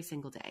every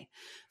single day.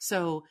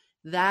 So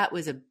that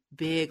was a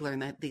big learn,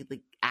 that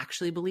like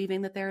actually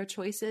believing that there are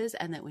choices,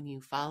 and that when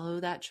you follow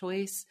that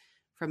choice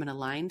from an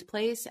aligned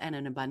place and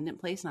an abundant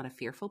place, not a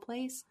fearful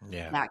place,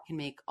 that can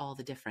make all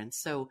the difference.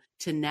 So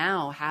to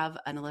now have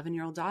an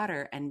 11-year-old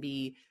daughter and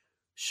be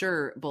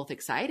both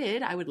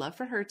excited, I would love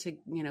for her to,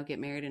 get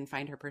married and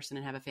find her person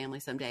and have a family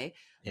someday,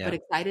 but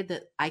excited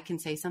that I can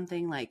say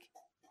something like,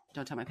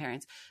 don't tell my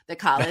parents, that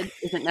college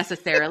isn't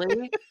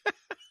necessarily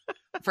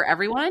for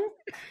everyone.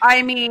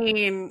 I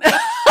mean,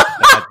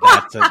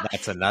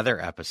 That's another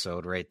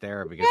episode right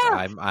there, because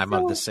I'm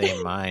of the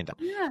same mind.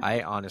 Yeah.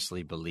 I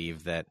honestly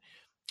believe that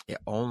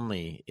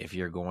only if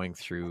you're going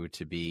through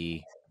to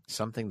be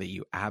something that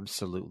you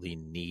absolutely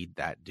need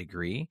that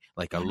degree,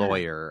 like a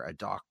lawyer, a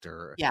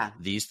doctor,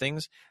 these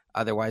things.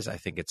 Otherwise, I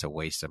think it's a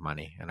waste of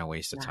money and a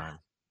waste of time.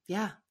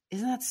 Yeah.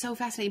 Isn't that so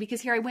fascinating?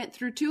 Because here I went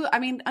through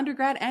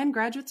undergrad and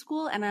graduate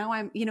school, and now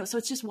I'm, so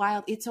it's just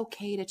wild. It's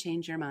okay to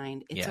change your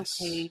mind. It's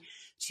okay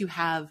to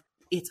have,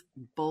 it's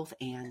both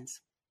ands,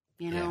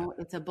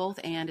 it's a both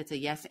and, it's a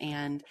yes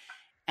and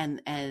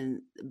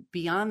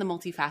beyond the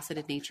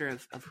multifaceted nature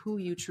of who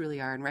you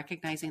truly are, and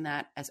recognizing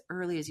that as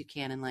early as you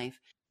can in life.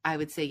 I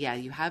would say,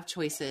 you have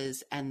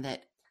choices, and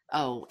that,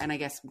 and I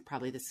guess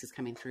probably this is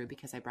coming through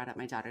because I brought up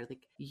my daughter,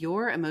 like,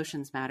 your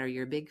emotions matter.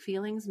 Your big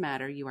feelings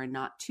matter. You are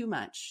not too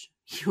much.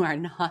 You are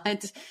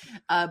not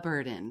a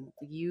burden.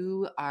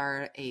 You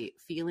are a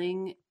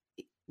feeling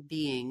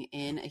being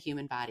in a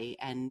human body,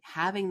 and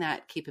having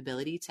that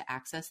capability to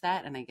access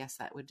that. And I guess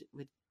that would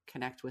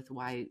connect with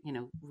why,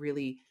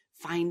 really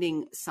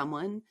finding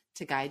someone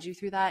to guide you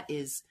through that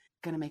is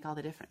going to make all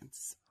the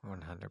difference.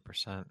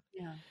 100%.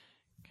 Yeah.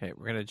 Okay,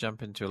 we're going to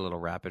jump into a little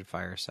rapid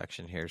fire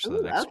section here. So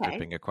the next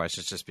grouping of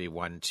questions just be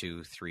 1,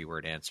 2, 3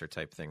 word answer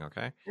type thing.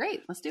 Okay.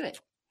 Great. Let's do it.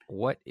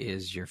 What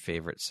is your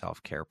favorite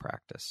self-care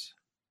practice?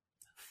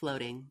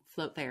 Float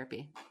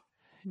therapy.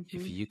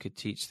 If you could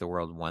teach the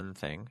world one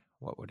thing,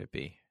 what would it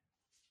be?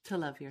 To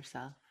love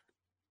yourself.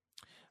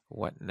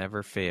 What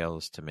never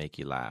fails to make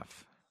you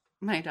laugh?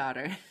 My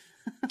daughter.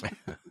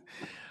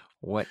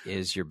 What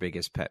is your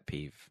biggest pet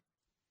peeve?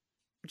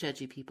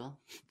 Judgy people.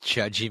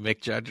 Judgy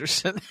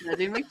McJudgerson.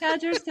 Judgy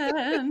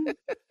McJudgerson.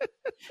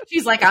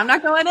 She's like, I'm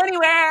not going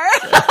anywhere.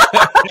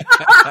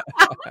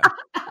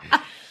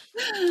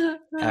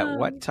 At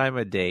what time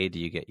of day do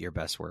you get your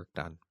best work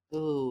done?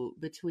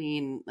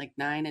 Between like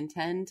 9 and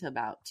 10 to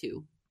about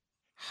 2.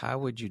 How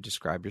would you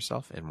describe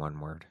yourself in one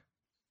word?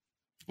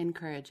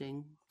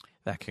 Encouraging.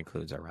 That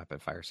concludes our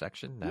rapid fire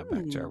section. Now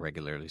back to our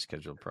regularly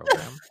scheduled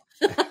program.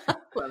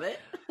 Love it.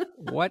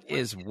 What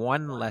is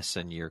one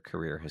lesson your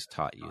career has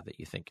taught you that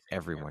you think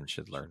everyone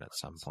should learn at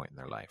some point in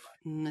their life?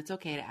 It's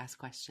okay to ask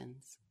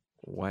questions.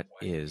 What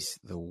is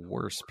the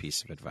worst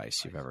piece of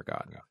advice you've ever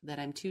gotten? That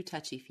I'm too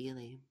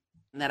touchy-feely.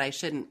 That I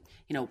shouldn't,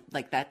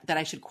 like that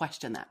I should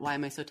question that. Why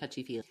am I so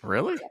touchy-feely?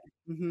 Really?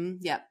 Mm-hmm.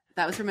 Yeah.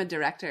 That was from a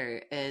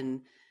director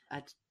in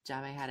a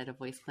job I had at a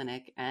voice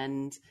clinic.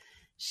 And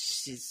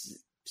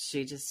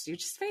you're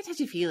just very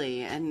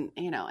touchy-feely. And,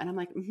 and I'm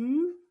like,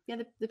 yeah,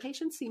 the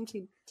patients seem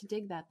to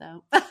dig that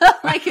though.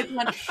 Like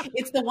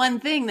it's the one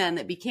thing then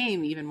that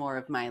became even more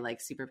of my like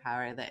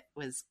superpower, that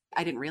was,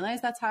 I didn't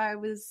realize that's how I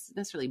was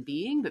necessarily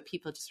being, but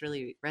people just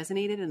really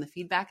resonated, and the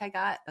feedback I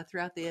got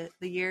throughout the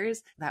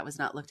years, that was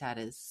not looked at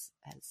as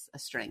a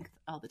strength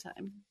all the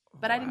time,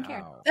 but I didn't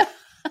care.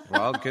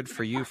 Well, good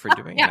for you for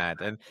doing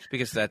that. And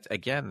because that,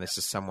 again, this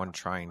is someone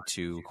trying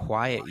to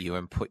quiet you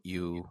and put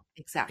you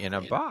in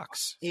a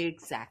box.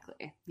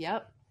 Exactly.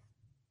 Yep.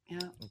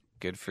 Yeah.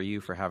 Good for you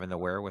for having the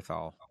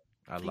wherewithal.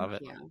 I love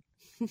it.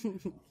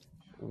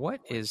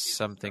 What is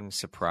something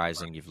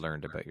surprising you've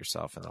learned about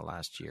yourself in the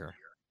last year?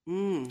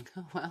 Well,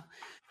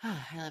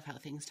 I love how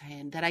things tie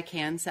in. That I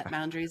can set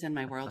boundaries and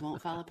my world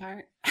won't fall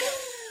apart.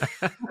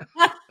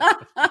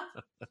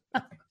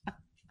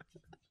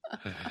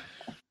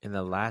 In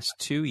the last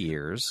 2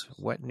 years,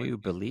 what new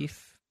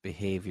belief,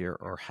 behavior,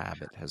 or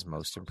habit has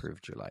most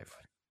improved your life?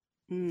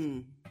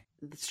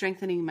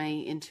 Strengthening my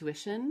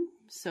intuition.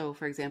 So,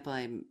 for example,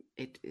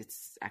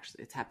 it's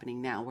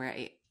happening now where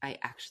I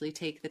actually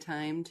take the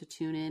time to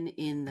tune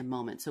in the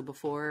moment. So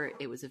before,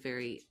 it was a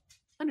very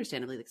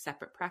understandably like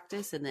separate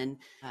practice, and then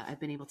I've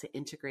been able to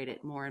integrate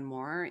it more and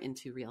more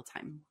into real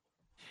time.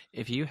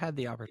 If you had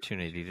the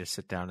opportunity to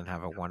sit down and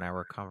have a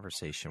 1-hour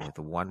conversation with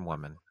one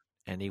woman,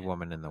 any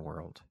woman in the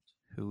world,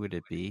 who would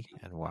it be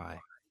and why?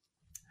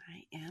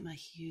 I am a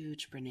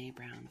huge Brene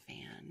Brown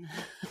fan.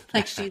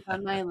 Like, she's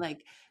on my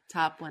like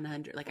top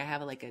 100. Like, I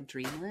have a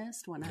dream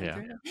list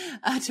 100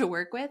 to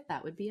work with.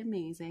 That would be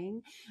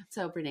amazing.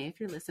 So Brene, if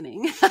you're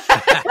listening,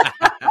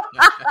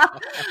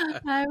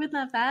 I would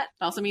love that.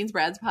 Also means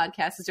Brad's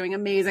podcast is doing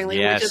amazingly.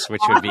 Yes,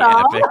 which awesome. would be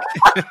epic.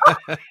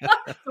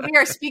 So we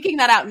are speaking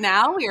that out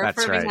now. We are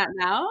That's affirming right. that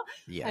now.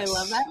 Yes. I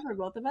love that for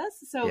both of us.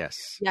 So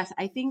yes,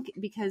 I think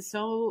because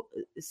so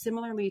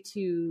similarly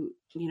to,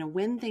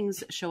 when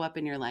things show up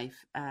in your life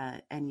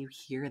and you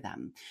hear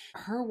them,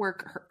 her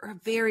work, her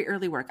very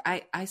early work,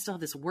 I still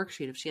have this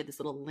worksheet of, she had this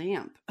little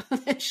lamp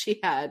that she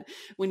had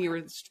when you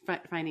were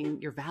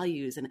finding your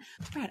values. And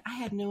Brad, I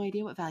had no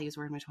idea what values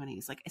were in my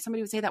 20s. Like,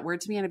 somebody would say that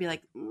word to me and I'd be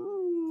like,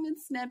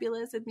 it's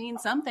nebulous. It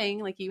means something.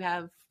 Like, you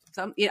have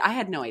some, I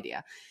had no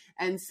idea.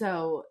 And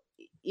so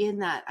in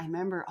that, I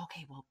remember,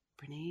 okay, well,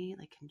 Brene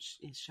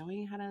is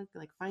showing how to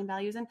find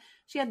values, and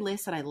she had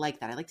lists, and I like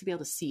that. I like to be able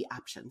to see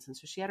options, and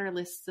so she had her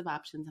lists of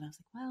options, and I was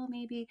like, well,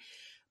 maybe.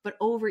 But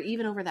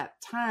even over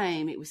that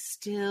time, it was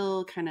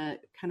still kind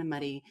of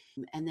muddy.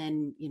 And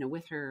then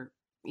with her,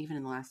 even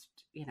in the last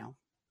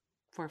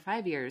 4 or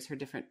 5 years, her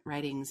different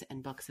writings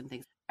and books and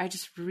things, I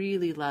just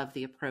really love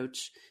the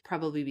approach,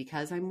 probably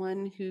because I'm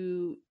one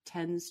who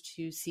tends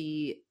to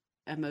see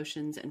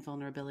emotions and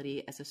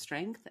vulnerability as a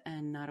strength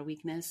and not a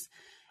weakness.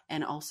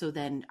 And also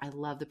then I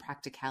love the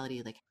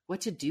practicality, like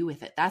what to do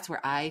with it. That's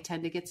where I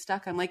tend to get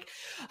stuck. I'm like,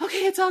 okay,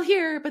 it's all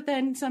here, but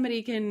then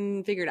somebody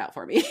can figure it out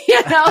for me.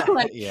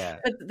 Like, yeah.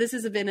 But this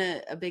has been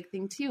a big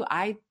thing too.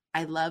 I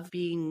love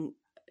being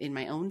in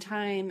my own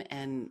time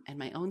and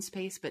my own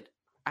space, but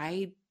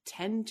I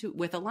tend to,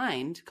 with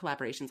aligned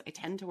collaborations, I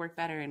tend to work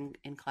better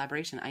in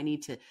collaboration. I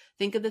need to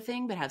think of the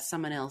thing, but have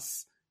someone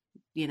else,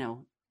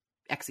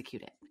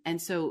 execute it. And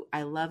so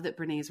I love that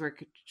Brené's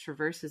work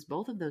traverses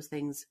both of those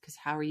things, because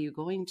how are you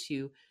going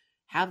to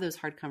have those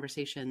hard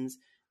conversations,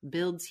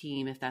 build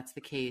team if that's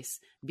the case,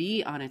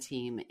 be on a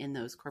team in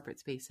those corporate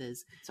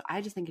spaces. So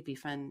I just think it'd be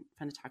fun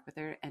to talk with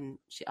her. And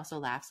she also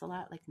laughs a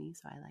lot like me,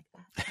 so I like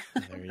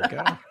that. There you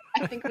go.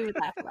 I think we would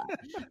laugh a lot.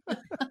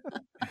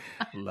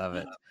 Love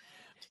it.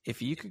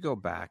 If you could go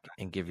back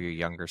and give your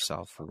younger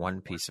self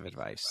one piece of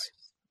advice,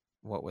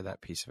 what would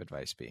that piece of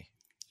advice be?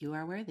 You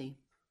are worthy.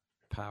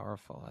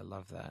 Powerful. I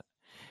love that.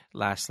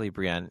 Lastly,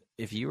 Brienne,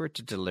 if you were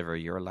to deliver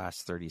your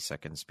last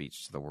 30-second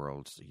speech to the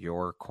world,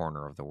 your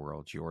corner of the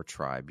world, your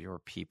tribe, your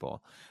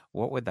people,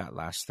 what would that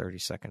last 30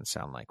 seconds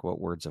sound like?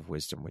 What words of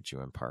wisdom would you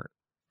impart?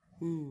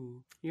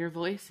 Your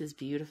voice is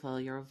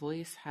beautiful. Your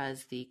voice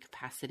has the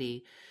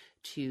capacity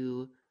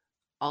to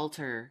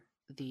alter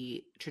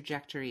the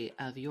trajectory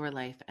of your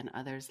life and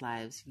others'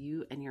 lives.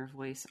 You and your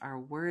voice are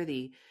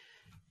worthy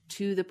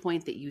to the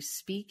point that you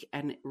speak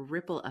and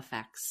ripple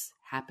effects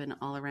happen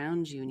all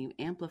around you, and you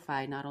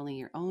amplify not only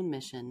your own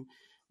mission,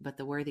 but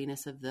the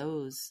worthiness of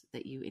those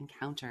that you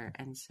encounter.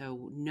 And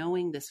so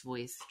knowing this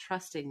voice,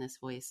 trusting this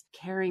voice,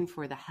 caring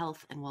for the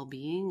health and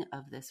well-being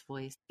of this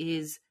voice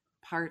is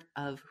part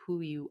of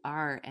who you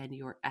are and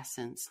your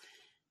essence.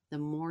 The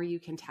more you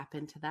can tap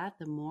into that,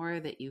 the more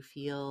that you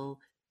feel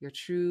your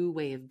true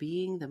way of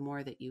being, the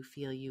more that you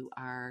feel you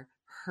are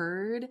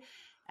heard,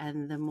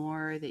 and the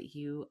more that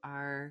you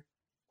are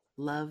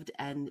loved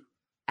and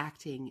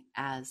acting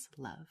as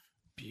love.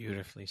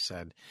 Beautifully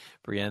said.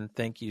 Brienne,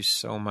 thank you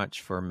so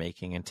much for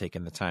making and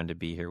taking the time to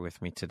be here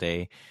with me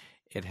today.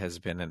 It has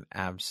been an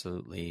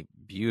absolutely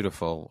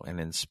beautiful and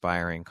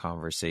inspiring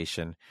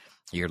conversation.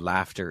 Your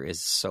laughter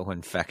is so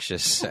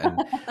infectious,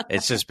 and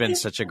it's just been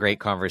such a great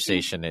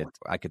conversation.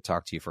 I could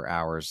talk to you for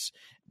hours.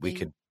 We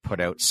could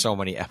put out so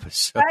many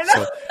episodes.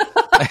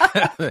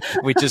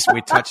 We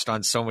touched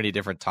on so many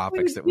different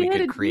topics that we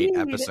could create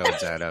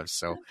episodes out of.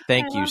 So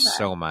thank you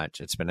so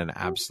much. It's been an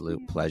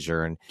absolute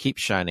pleasure, and keep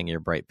shining your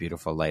bright,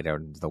 beautiful light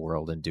out into the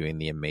world and doing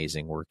the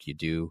amazing work you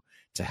do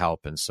to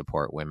help and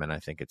support women. I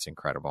think it's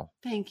incredible.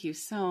 Thank you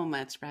so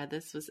much, Brad.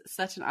 This was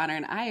such an honor,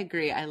 and I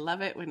agree. I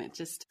love it when it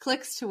just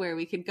clicks to where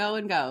we could go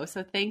and go.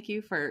 So thank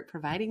you for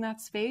providing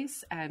that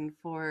space and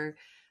for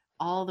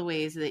all the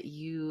ways that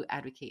you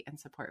advocate and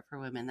support for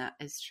women. That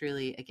is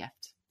truly a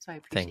gift. So I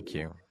appreciate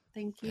it.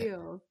 Thank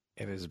you.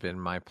 It has been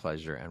my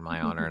pleasure and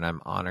my honor, and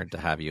I'm honored to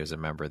have you as a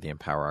member of the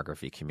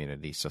Empowerography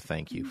community. So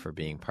thank you for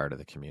being part of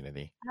the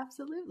community.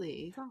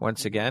 Absolutely.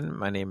 Once again,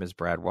 my name is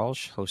Brad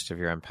Walsh, host of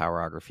your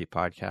Empowerography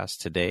podcast.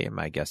 Today,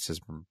 my guest is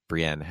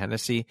Brienne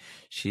Hennessy.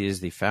 She is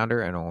the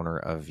founder and owner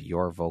of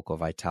Your Vocal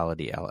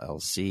Vitality,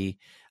 LLC,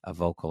 a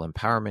vocal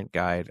empowerment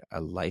guide, a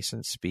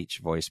licensed speech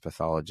voice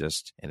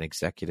pathologist, an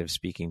executive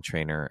speaking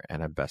trainer,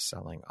 and a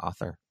best-selling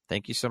author.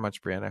 Thank you so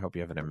much, Brienne. I hope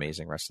you have an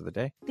amazing rest of the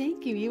day.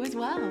 Thank you. You as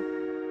well.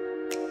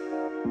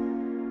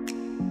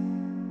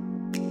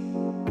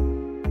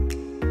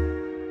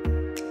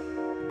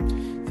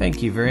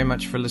 Thank you very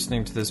much for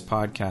listening to this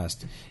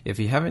podcast. If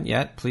you haven't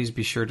yet, please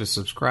be sure to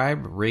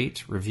subscribe,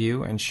 rate,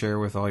 review, and share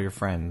with all your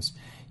friends.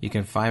 You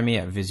can find me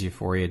at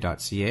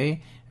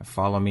visuphoria.ca and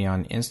follow me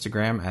on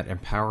Instagram at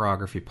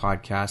Empowerography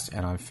Podcast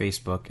and on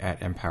Facebook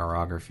at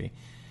Empowerography.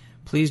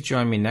 Please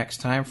join me next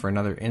time for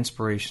another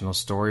inspirational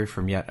story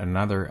from yet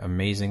another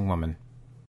amazing woman.